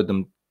have heard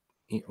them.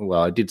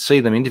 Well, I did see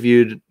them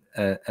interviewed,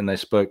 and they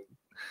spoke.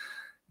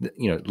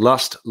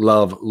 Lust,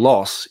 love,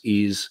 loss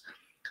is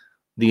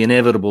the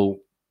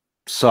inevitable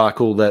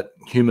cycle that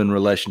human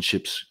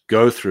relationships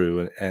go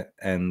through,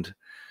 and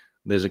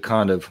there is a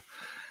kind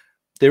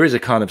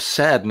of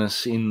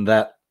sadness in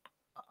that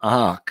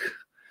arc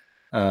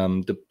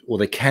or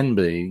there can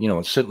be,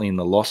 certainly in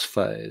the loss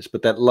phase.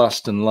 But that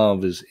lust and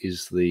love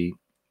is the,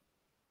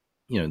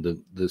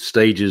 the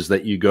stages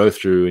that you go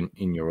through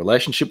in your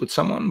relationship with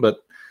someone. But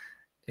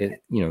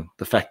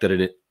the fact that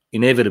it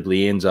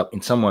inevitably ends up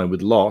in some way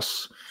with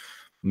loss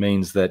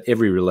means that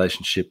every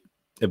relationship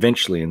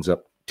eventually ends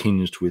up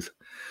tinged with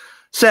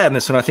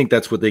sadness, and I think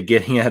that's what they're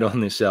getting at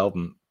on this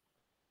album.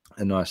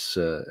 A nice,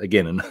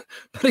 again,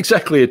 not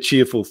exactly a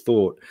cheerful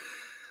thought.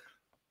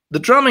 The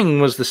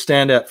drumming was the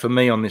standout for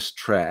me on this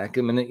track.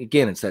 I mean,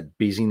 again, it's that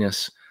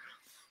busyness.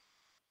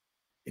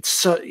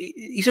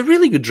 He's a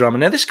really good drummer.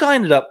 Now, this guy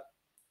ended up,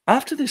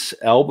 after this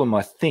album,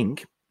 I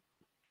think,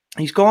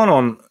 he's gone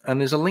on, and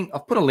there's a link,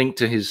 I've put a link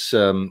to his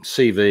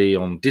CV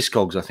on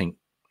Discogs, I think.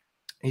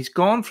 He's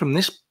gone from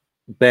this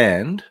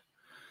band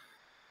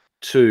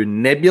to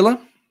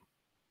Nebula.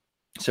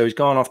 So he's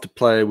gone off to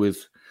play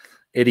with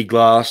Eddie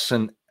Glass,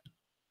 and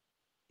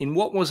in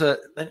what was they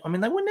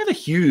were never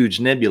huge,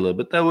 Nebula,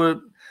 but they were,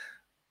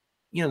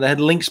 they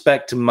had links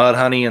back to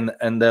Mudhoney,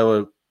 and they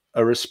were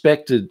a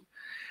respected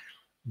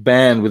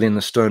band within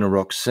the stoner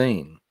rock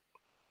scene.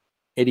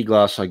 Eddie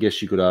Glass, I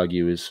guess you could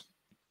argue, is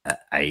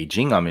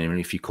aging. I mean,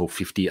 if you call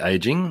 50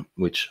 aging,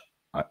 which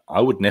I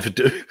would never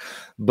do,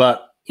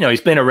 but,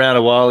 he's been around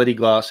a while, Eddie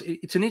Glass.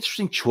 It's an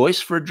interesting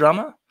choice for a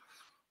drummer,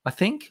 I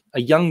think.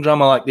 A young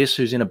drummer like this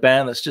who's in a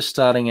band that's just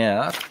starting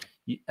out,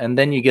 and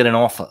then you get an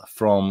offer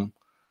from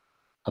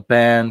a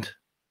band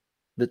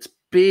that's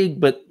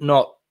big but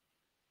not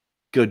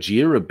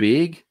Gojira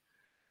big.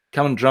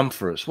 Come and drum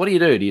for us. What do?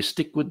 Do you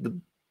stick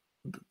with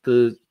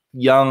the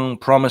young,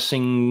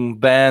 promising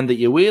band that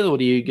you're with, or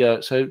do you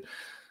go? So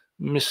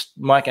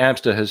Mike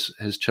Amster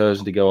has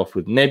chosen to go off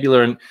with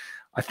Nebula, and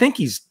I think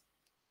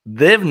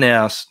they've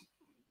now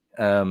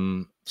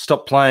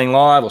stopped playing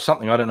live or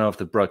something. I don't know if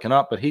they've broken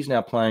up, but he's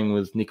now playing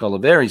with Nick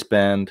Oliveri's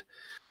band,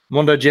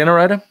 Mondo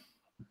Generator.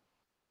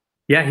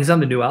 Yeah, he's on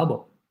the new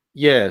album.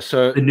 Yeah,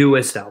 so the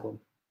newest album.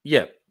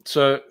 Yeah,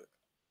 so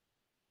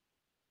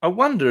I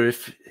wonder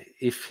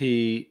if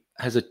he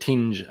has a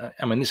tinge.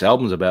 I mean, this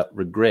album's about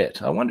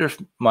regret. I wonder if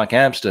Mike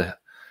Amster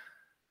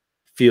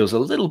feels a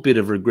little bit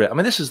of regret. I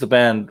mean, this is the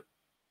band,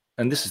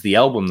 and this is the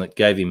album that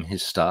gave him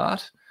his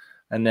start,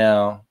 and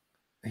now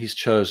he's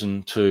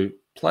chosen to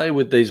play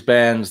with these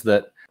bands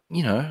that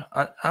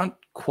aren't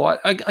quite.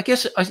 I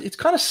guess it's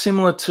kind of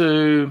similar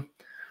to,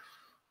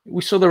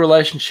 we saw the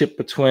relationship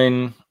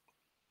between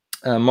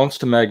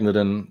Monster Magnet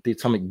and the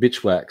Atomic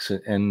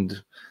Bitchwax,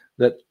 and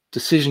that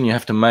decision you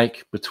have to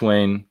make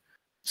between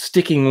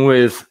sticking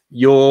with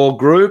your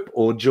group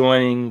or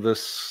joining the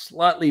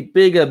slightly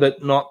bigger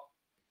but not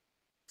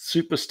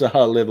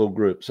superstar level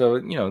group. So,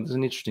 there's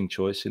an interesting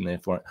choice in there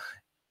for it.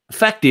 The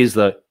fact is,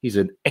 though, he's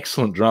an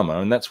excellent drummer,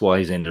 and that's why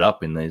he's ended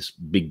up in these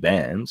big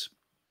bands.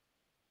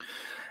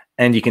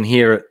 And you can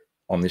hear it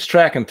on this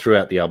track and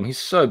throughout the album. He's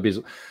so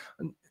busy.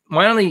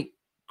 My only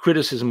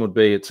criticism would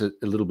be it's a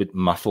little bit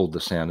muffled,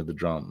 the sound of the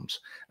drums,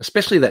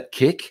 especially that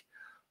kick.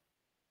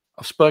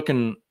 I've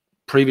spoken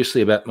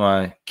previously about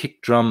my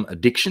kick drum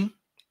addiction,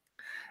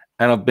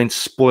 and I've been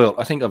spoiled.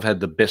 I think I've had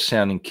the best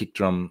sounding kick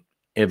drum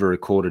ever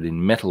recorded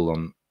in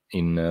metal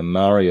in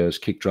Mario's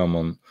kick drum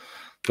on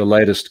the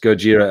latest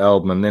Gojira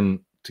album, and then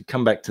to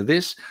come back to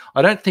this,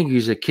 I don't think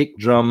he's a kick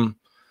drum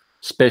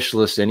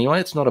specialist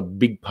anyway. It's not a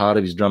big part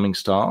of his drumming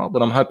style,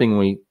 but I'm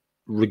hoping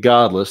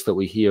regardless, that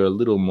we hear a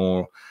little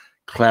more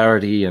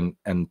clarity and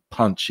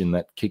punch in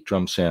that kick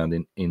drum sound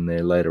in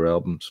their later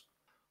albums.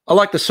 I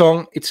like the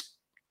song. It's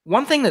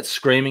one thing that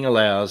screaming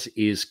allows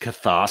is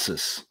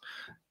catharsis.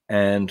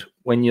 And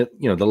when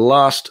the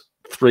last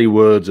three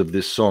words of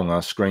this song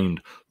are screamed,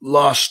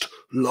 lost,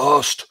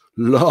 lost,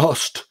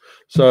 lost.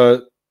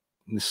 So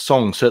this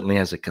song certainly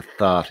has a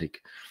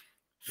cathartic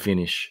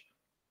finish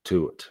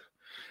to it.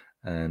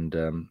 And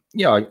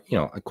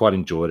I quite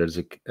enjoyed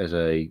it as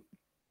a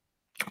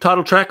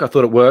title track. I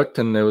thought it worked,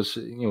 and it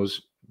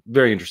was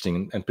very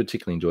interesting, and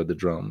particularly enjoyed the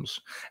drums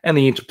and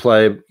the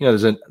interplay.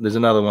 There's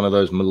another one of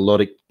those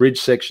melodic bridge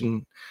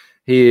section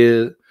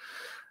here,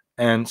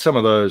 and some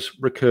of those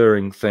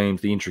recurring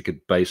themes, the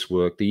intricate bass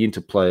work, the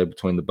interplay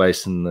between the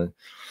bass and the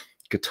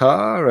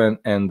guitar,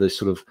 and the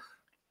sort of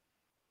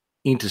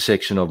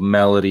intersection of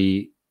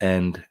melody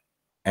and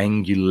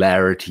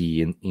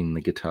angularity in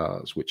the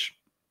guitars, which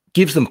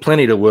gives them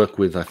plenty to work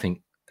with, I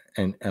think,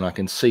 and I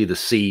can see the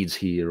seeds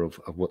here of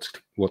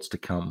what's to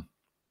come.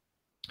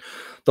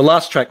 The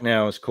last track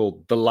now is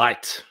called The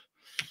Light,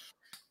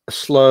 a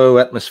slow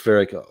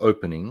atmospheric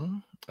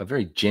opening, a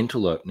very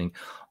gentle opening.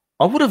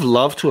 I would have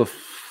loved to have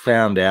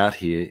found out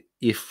here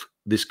if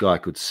this guy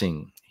could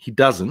sing. He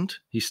doesn't.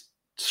 He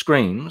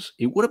screams.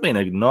 It would have been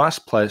a nice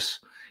place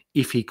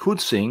if he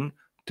could sing,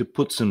 to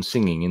put some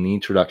singing in the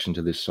introduction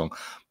to this song.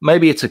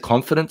 Maybe it's a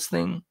confidence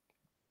thing.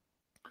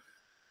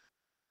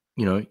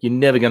 You're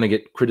never going to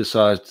get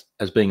criticized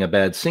as being a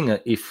bad singer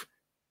if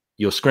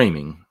you're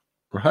screaming,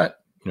 right?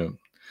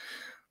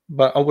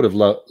 But I would have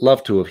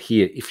loved to have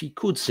heard if he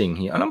could sing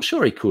here, and I'm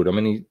sure he could. I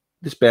mean,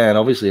 this band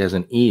obviously has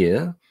an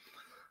ear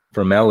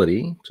for a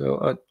melody,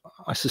 so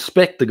I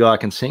suspect the guy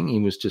can sing. He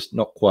was just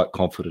not quite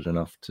confident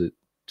enough to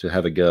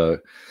have a go.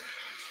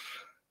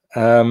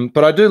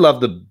 But I do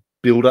love the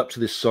build up to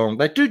this song.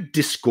 They do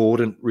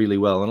discordant really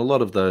well, and a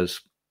lot of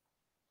those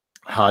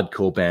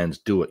hardcore bands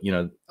do it. You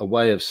know, a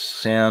way of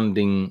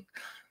sounding,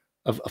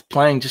 of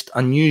playing just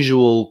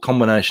unusual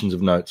combinations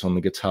of notes on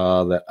the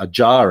guitar that are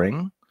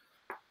jarring,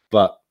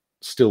 but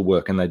still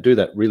work. And they do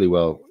that really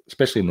well,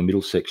 especially in the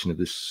middle section of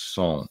this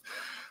song.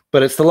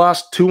 But it's the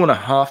last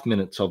 2.5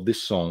 minutes of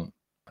this song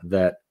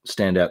that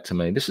stand out to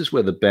me. This is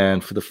where the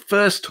band, for the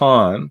first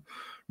time,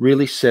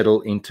 really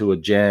settle into a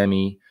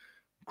jammy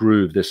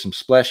groove. There's some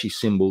splashy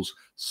cymbals,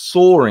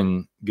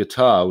 soaring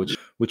guitar,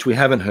 which we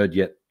haven't heard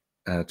yet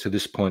to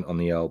this point on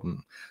the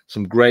album.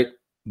 Some great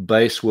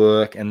bass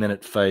work, and then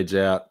it fades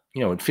out.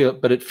 You know,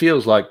 it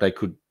feels like they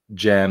could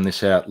jam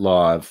this out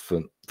live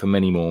for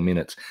many more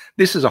minutes.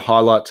 This is a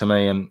highlight to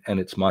me, and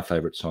it's my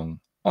favorite song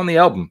on the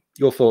album.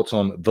 Your thoughts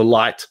on The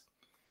Light?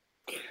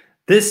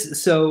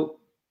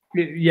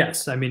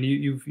 Yes, I mean,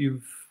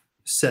 you've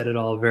said it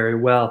all very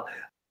well.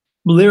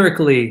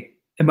 Lyrically,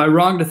 am I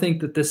wrong to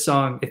think that this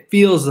song, it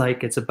feels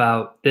like it's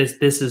about this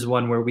is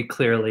one where we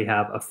clearly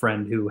have a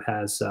friend who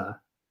has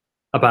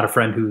about a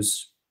friend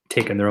who's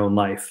taken their own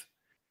life.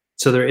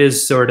 So there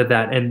is sort of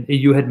that. And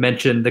you had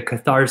mentioned the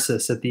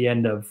catharsis at the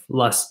end of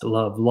Lust,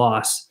 Love,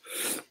 Loss.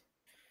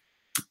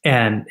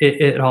 And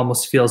it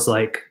almost feels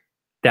like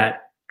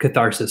that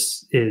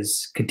catharsis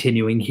is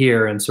continuing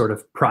here and sort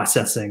of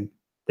processing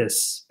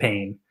this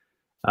pain,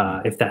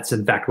 if that's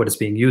in fact what it's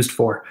being used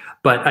for.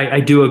 But I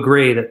do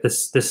agree that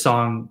this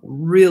song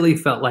really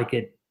felt like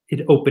it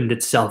opened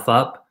itself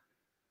up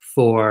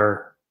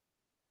for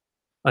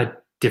a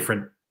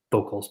different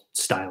vocal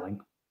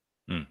styling.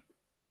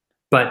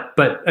 But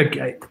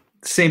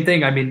same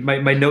thing. I mean,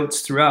 my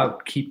notes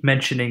throughout keep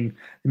mentioning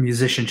the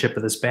musicianship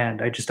of this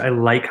band. I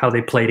like how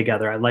they play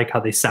together. I like how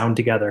they sound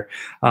together.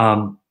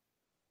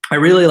 I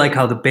really like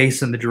how the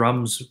bass and the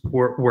drums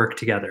work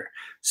together.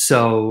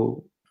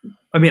 So,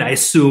 I mean, I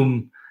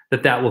assume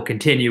that will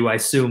continue. I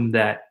assume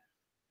that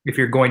if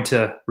you're going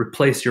to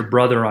replace your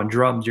brother on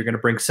drums, you're going to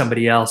bring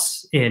somebody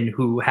else in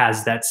who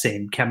has that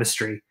same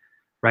chemistry,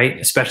 right?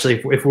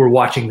 Especially if we're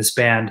watching this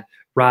band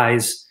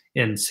rise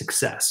in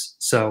success.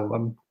 So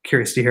I'm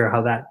curious to hear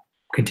how that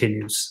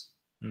continues.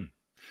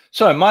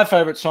 So my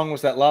favorite song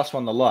was that last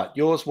one, The Light.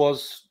 Yours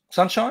was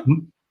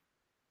Sunshine?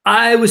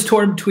 I was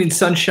torn between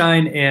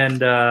Sunshine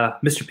and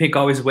Mr. Pink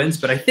Always Wins,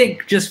 but I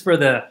think just for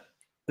the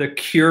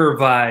Cure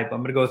vibe,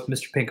 I'm going to go with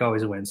Mr. Pink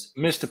Always Wins.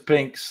 Mr.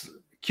 Pink's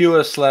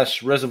Cure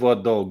 / Reservoir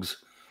Dogs.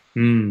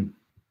 And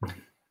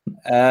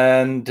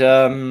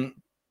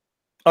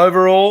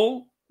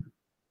overall,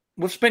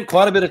 we've spent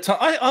quite a bit of time.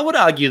 I would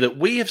argue that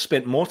we have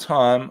spent more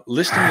time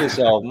listening to this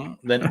album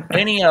than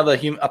any other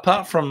human,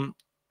 apart from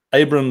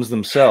Abrams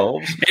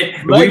themselves.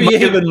 Maybe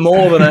even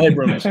more than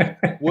Abrams.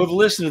 We've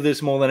listened to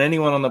this more than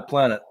anyone on the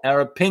planet.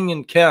 Our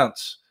opinion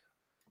counts.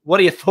 What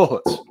are your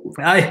thoughts?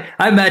 I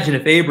imagine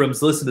if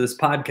Abrams listened to this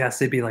podcast,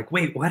 they'd be like,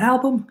 "Wait, what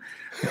album?"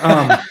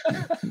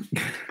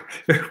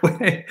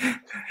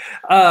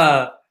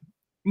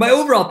 My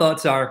overall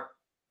thoughts are,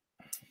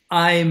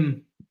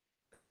 I'm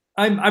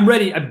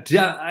ready.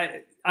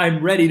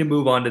 I'm ready to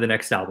move on to the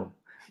next album.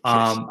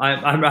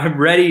 I'm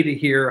ready to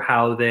hear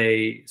how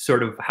they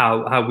sort of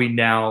how we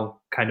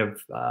now kind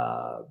of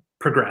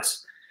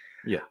progress.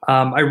 Yeah.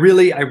 I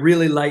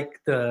really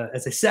like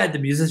as I said, the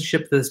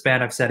musicianship of this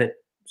band. I've said it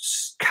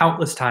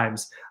countless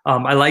times.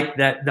 I like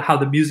how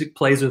the music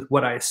plays with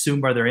what I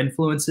assume are their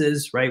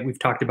influences, right? We've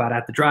talked about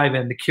At the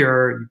Drive-In, The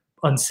Cure,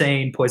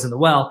 Unsane, Poison the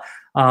Well.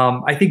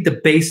 I think the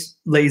bass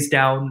lays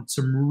down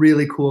some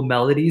really cool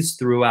melodies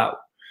throughout.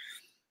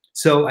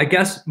 So I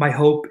guess my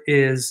hope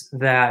is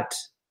that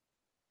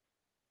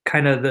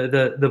kind of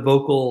the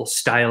vocal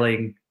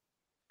styling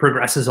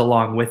progresses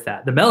along with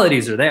that. The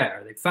melodies are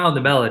there. They found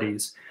the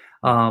melodies.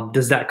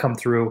 Does that come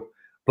through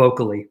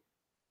vocally?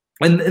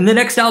 And the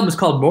next album is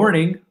called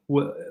Morning,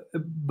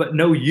 but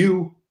no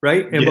you,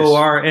 right? Yes.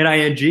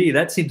 MORNING.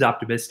 That seems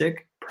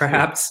optimistic.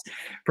 Perhaps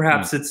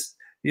it's,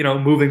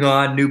 moving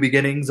on, new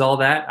beginnings, all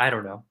that. I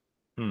don't know.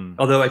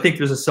 Although I think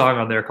there's a song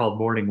on there called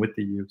Morning with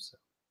the You. So.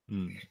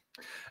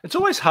 It's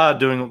always hard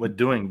doing what we're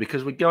doing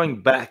because we're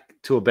going back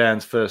to a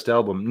band's first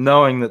album,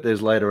 knowing that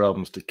there's later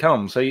albums to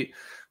come. So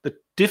the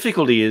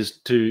difficulty is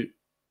to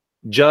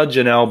judge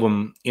an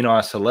album in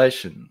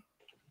isolation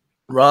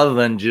rather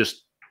than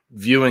just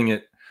viewing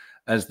it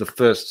as the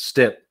first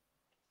step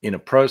in a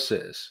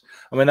process.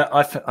 I mean,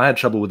 I had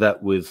trouble with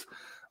that with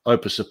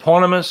Opus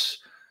Eponymous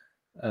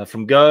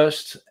from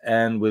Ghost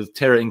and with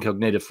Terra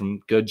Incognita from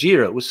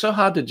Gojira. It was so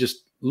hard to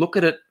just look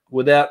at it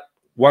without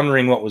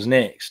wondering what was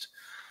next.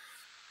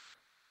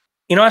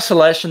 In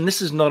isolation,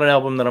 this is not an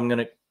album that I'm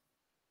going to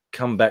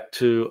come back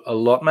to a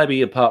lot,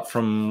 maybe apart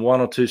from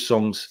one or two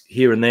songs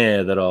here and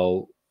there that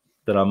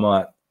I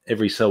might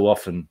every so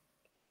often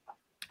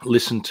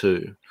listen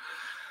to.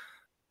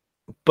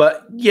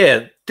 But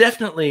yeah,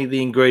 definitely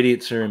the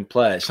ingredients are in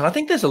place. And I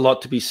think there's a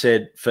lot to be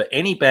said for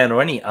any band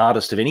or any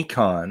artist of any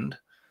kind.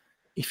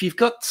 If you've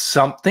got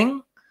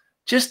something,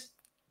 just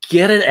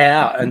get it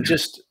out and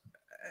just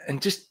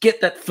and just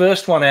get that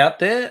first one out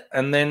there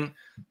and then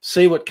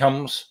see what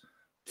comes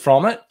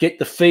from it, get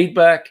the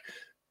feedback,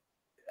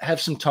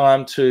 have some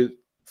time to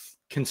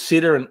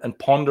consider and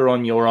ponder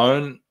on your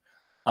own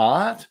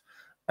art,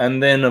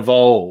 and then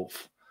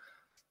evolve.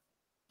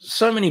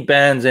 So many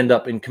bands end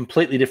up in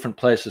completely different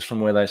places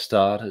from where they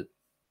started.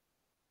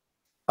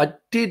 I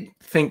did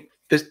think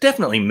there's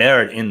definitely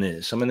merit in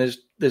this. I mean, there's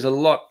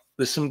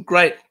some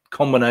great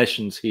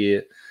combinations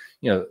here.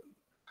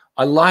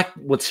 I like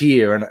what's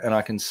here, and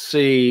I can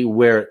see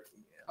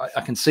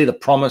I can see the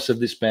promise of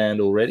this band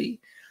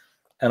already.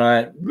 And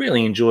I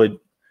really enjoyed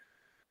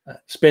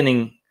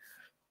spending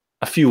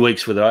a few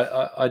weeks with it.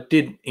 I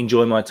did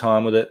enjoy my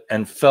time with it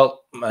and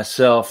felt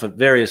myself at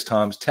various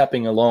times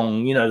tapping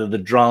along, to the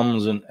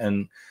drums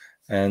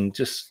and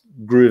just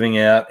grooving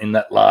out in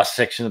that last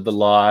section of the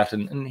light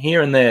and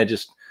here and there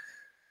just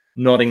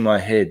nodding my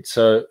head.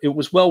 So it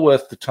was well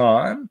worth the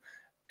time.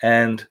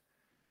 And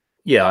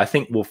yeah, I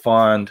think we'll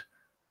find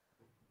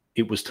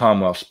it was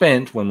time well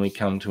spent when we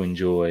come to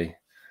enjoy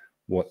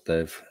what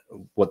they've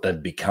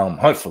become,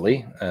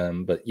 hopefully.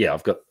 But yeah,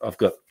 I've got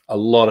a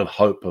lot of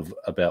hope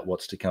about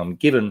what's to come,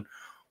 given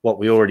what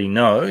we already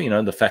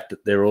know, the fact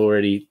that they're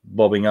already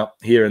bobbing up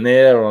here and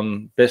there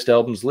on best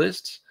albums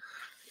lists,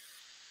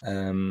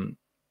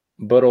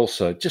 but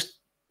also just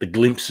the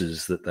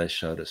glimpses that they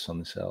showed us on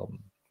this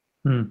album.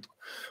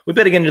 We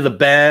better get into the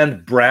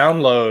band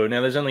Brownlow.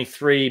 Now, there's only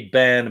 3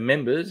 band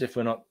members if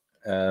we're not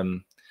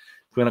going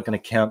to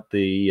count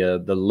the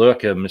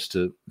lurker,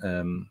 Mr.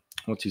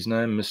 What's his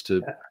name? Mr.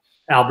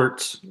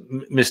 Alberts.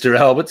 Mr.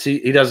 Alberts.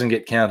 He doesn't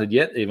get counted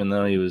yet, even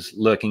though he was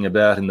lurking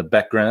about in the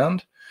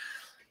background.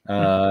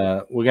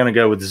 We're going to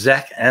go with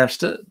Zach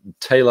Amster,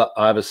 Taylor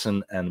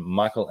Iverson, and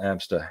Michael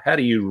Amster. How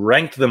do you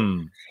rank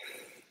them?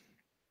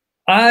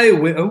 Where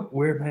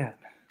am I at?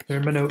 Where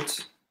are my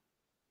notes?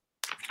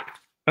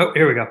 Oh,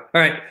 here we go.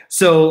 All right.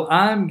 So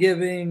I'm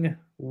giving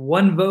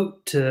 1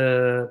 vote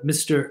to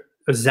Mr.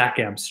 Zach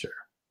Amster.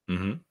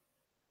 Mm-hmm.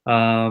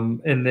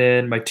 And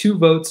then my 2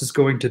 votes is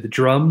going to the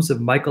drums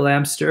of Michael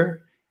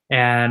Amster,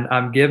 and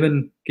I'm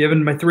giving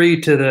my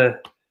 3 to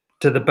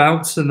the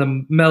bounce and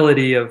the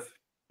melody of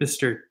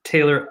Mr.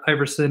 Taylor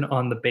Iverson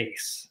on the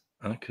bass.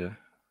 Okay.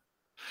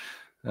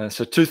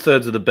 So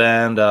 2/3 of the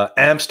band are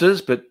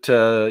Amsters, but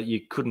you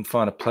couldn't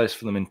find a place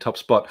for them in top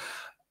spot.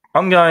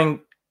 I'm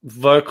going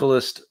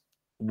vocalist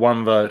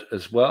 1 vote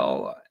as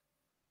well,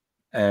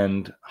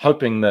 and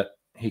hoping that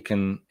he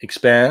can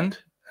expand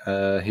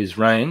his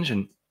range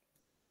and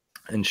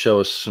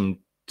show us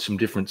some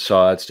different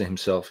sides to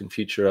himself in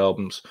future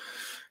albums.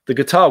 The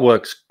guitar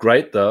works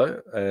great though,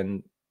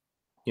 and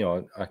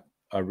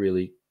I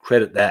really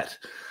credit that.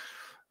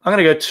 I'm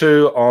going to go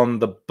 2 on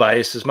the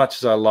bass. As much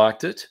as I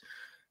liked it,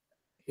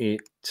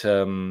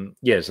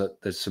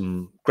 there's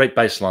some great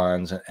bass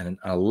lines, and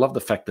I love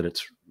the fact that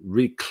it's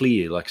really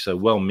clear, like so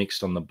well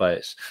mixed on the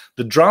bass.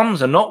 The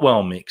drums are not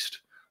well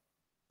mixed,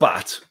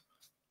 but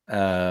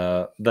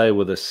they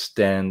were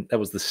that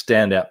was the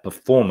standout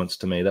performance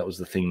to me. That was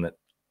the thing that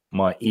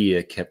my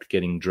ear kept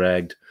getting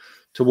dragged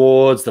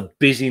towards, the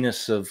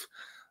busyness of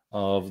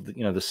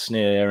the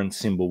snare and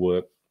cymbal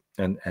work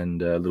and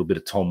a little bit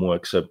of tom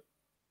work. So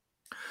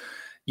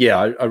yeah,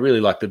 I really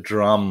like the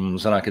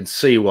drums, and I can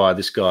see why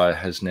this guy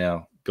has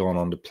now gone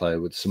on to play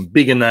with some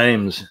bigger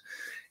names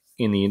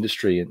in the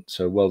industry. And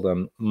so well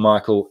done,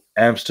 Michael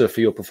Amster, for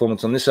your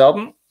performance on this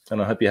album.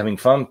 And I hope you're having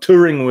fun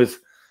touring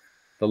with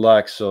the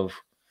likes of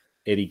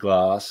Eddie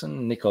Glass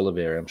and Nick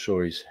Oliveri. I'm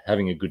sure he's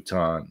having a good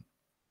time.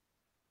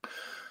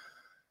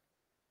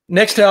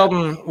 Next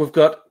album we've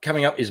got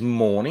coming up is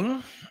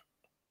Morning.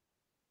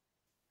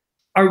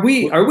 Are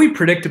we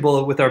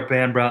predictable with our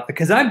band, Brown?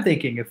 Because I'm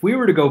thinking if we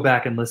were to go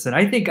back and listen,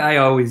 I think I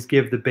always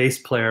give the bass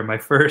player my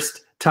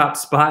first top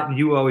spot, and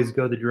you always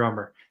go the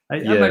drummer. I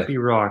might be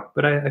wrong,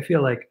 but I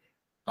feel like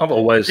I've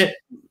always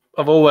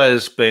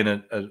been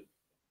a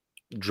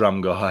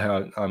drum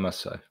guy. I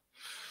must say.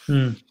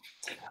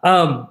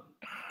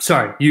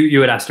 Sorry,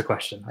 you had asked a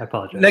question. I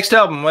apologize. Next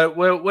album,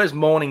 where's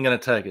Morning going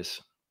to take us?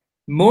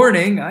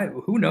 Morning,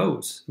 who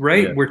knows,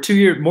 right? Yeah. We're 2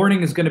 years.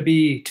 Morning is going to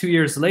be 2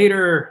 years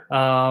later.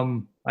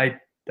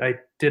 I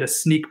did a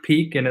sneak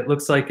peek, and it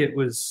looks like it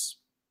was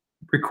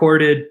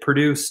recorded,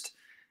 produced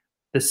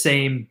the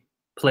same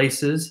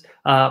places.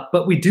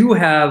 But we're going to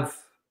have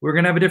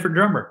a different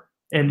drummer,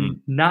 and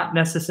not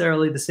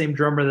necessarily the same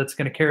drummer that's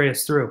going to carry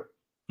us through.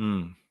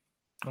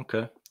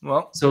 Okay.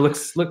 Well, so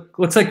looks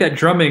like that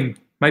drumming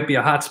might be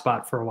a hot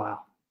spot for a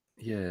while.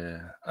 Yeah.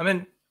 I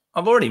mean,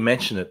 I've already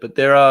mentioned it, but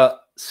there are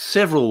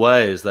several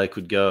ways they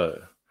could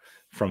go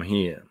from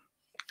here,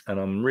 and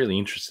I'm really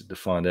interested to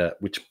find out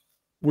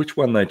which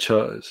one they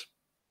chose.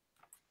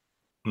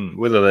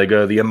 Whether they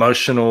go the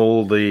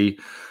emotional, the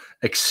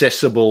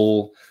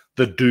accessible,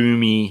 the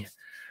doomy,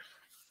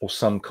 or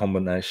some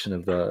combination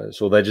of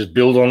those, or they just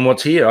build on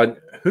what's here.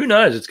 Who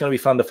knows? It's going to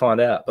be fun to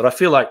find out. But I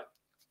feel like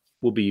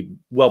we'll be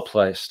well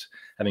placed,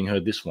 having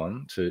heard this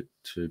one, to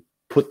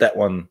put that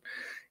one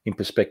in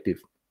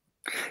perspective.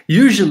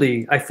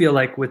 Usually, I feel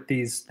like with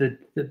these,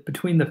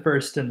 between the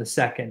first and the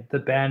second, the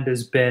band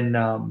has been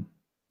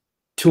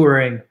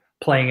touring,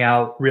 playing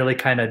out, really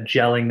kind of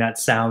gelling that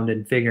sound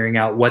and figuring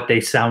out what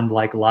they sound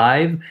like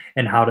live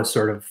and how to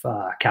sort of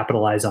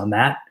capitalize on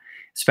that,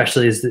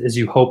 especially as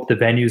you hope the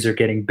venues are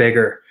getting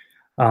bigger.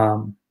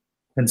 And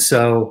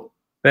so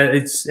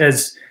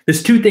there's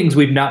two things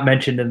we've not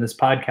mentioned in this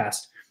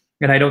podcast,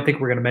 and I don't think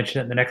we're going to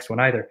mention it in the next one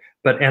either,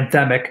 but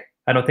Anthemic,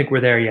 I don't think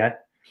we're there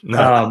yet.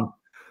 No.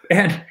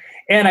 And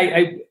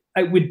I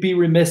would be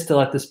remiss to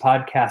let this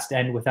podcast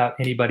end without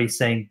anybody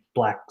saying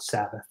Black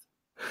Sabbath.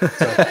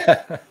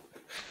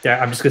 So,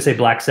 I'm just going to say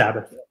Black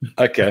Sabbath.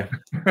 Okay.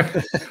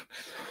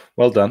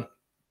 Well done.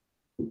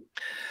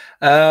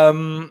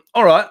 All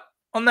right.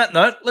 On that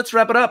note, let's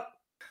wrap it up.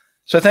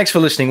 So thanks for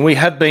listening. We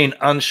have been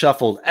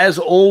Unshuffled. As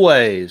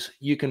always,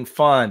 you can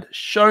find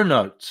show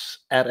notes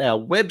at our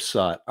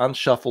website,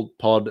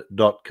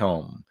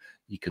 unshuffledpod.com.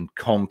 You can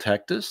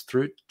contact us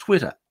through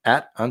Twitter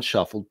at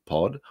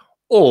unshuffledpod,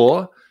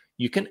 or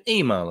you can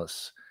email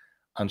us,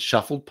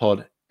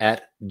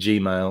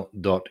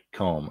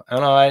 unshuffledpod@gmail.com.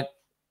 And I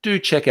do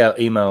check our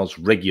emails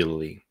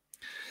regularly.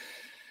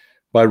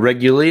 By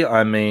regularly,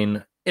 I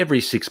mean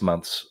every 6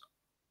 months,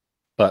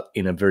 but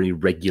in a very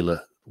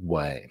regular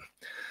way.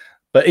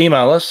 But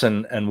email us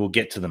and we'll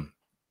get to them.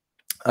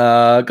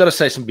 Got to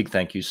say some big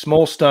thank yous.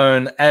 Small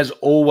Stone, as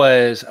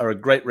always, are a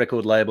great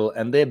record label,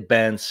 and their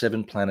band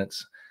 7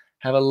 Planets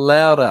have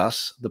allowed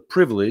us the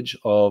privilege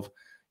of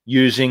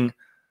using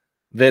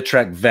their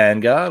track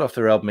Vanguard off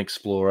their album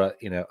Explorer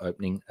in our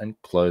opening and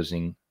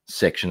closing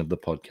section of the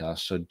podcast.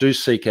 So do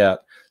seek out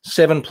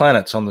 7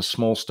 Planets on the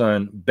Small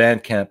Stone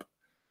Bandcamp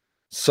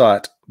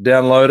site.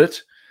 Download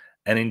it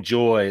and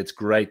enjoy. It's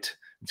great.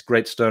 It's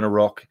great stoner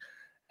rock.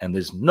 And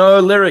there's no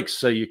lyrics,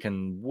 so you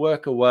can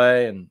work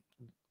away and,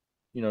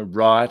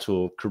 write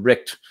or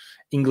correct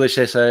English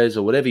essays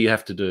or whatever you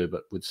have to do.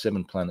 But with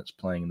 7 Planets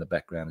playing in the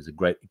background is a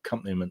great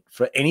accompaniment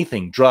for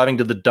anything, driving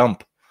to the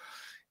dump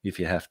if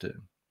you have to.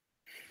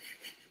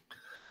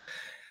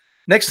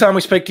 Next time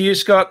we speak to you,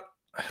 Scott,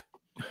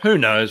 who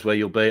knows where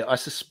you'll be. I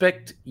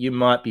suspect you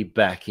might be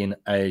back in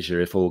Asia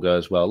if all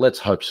goes well. Let's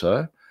hope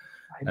so.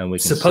 And we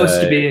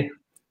can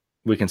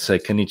we can say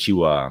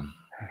konnichiwa.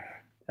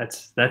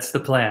 That's the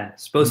plan.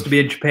 Supposed to be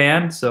in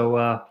Japan,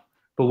 so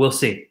but we'll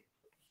see.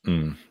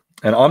 And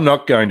I'm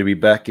not going to be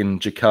back in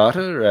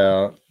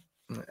Jakarta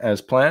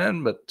as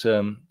planned, but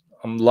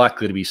I'm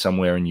likely to be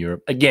somewhere in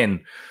Europe.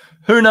 Again,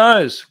 who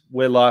knows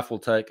where life will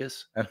take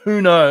us, and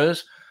who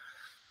knows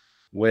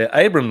where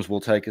Abrams will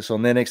take us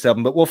on their next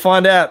album. But we'll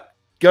find out.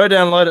 Go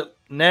download it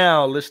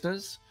now,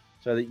 listeners,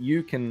 so that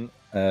you can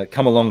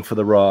come along for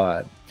the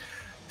ride.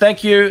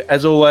 Thank you,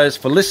 as always,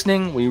 for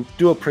listening. We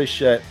do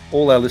appreciate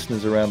all our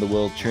listeners around the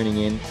world tuning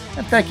in.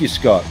 And thank you,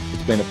 Scott.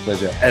 It's been a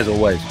pleasure, as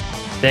always.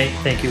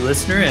 Thank you,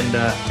 listener, and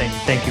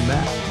thank you,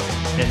 Matt.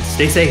 And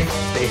stay safe,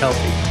 stay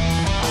healthy.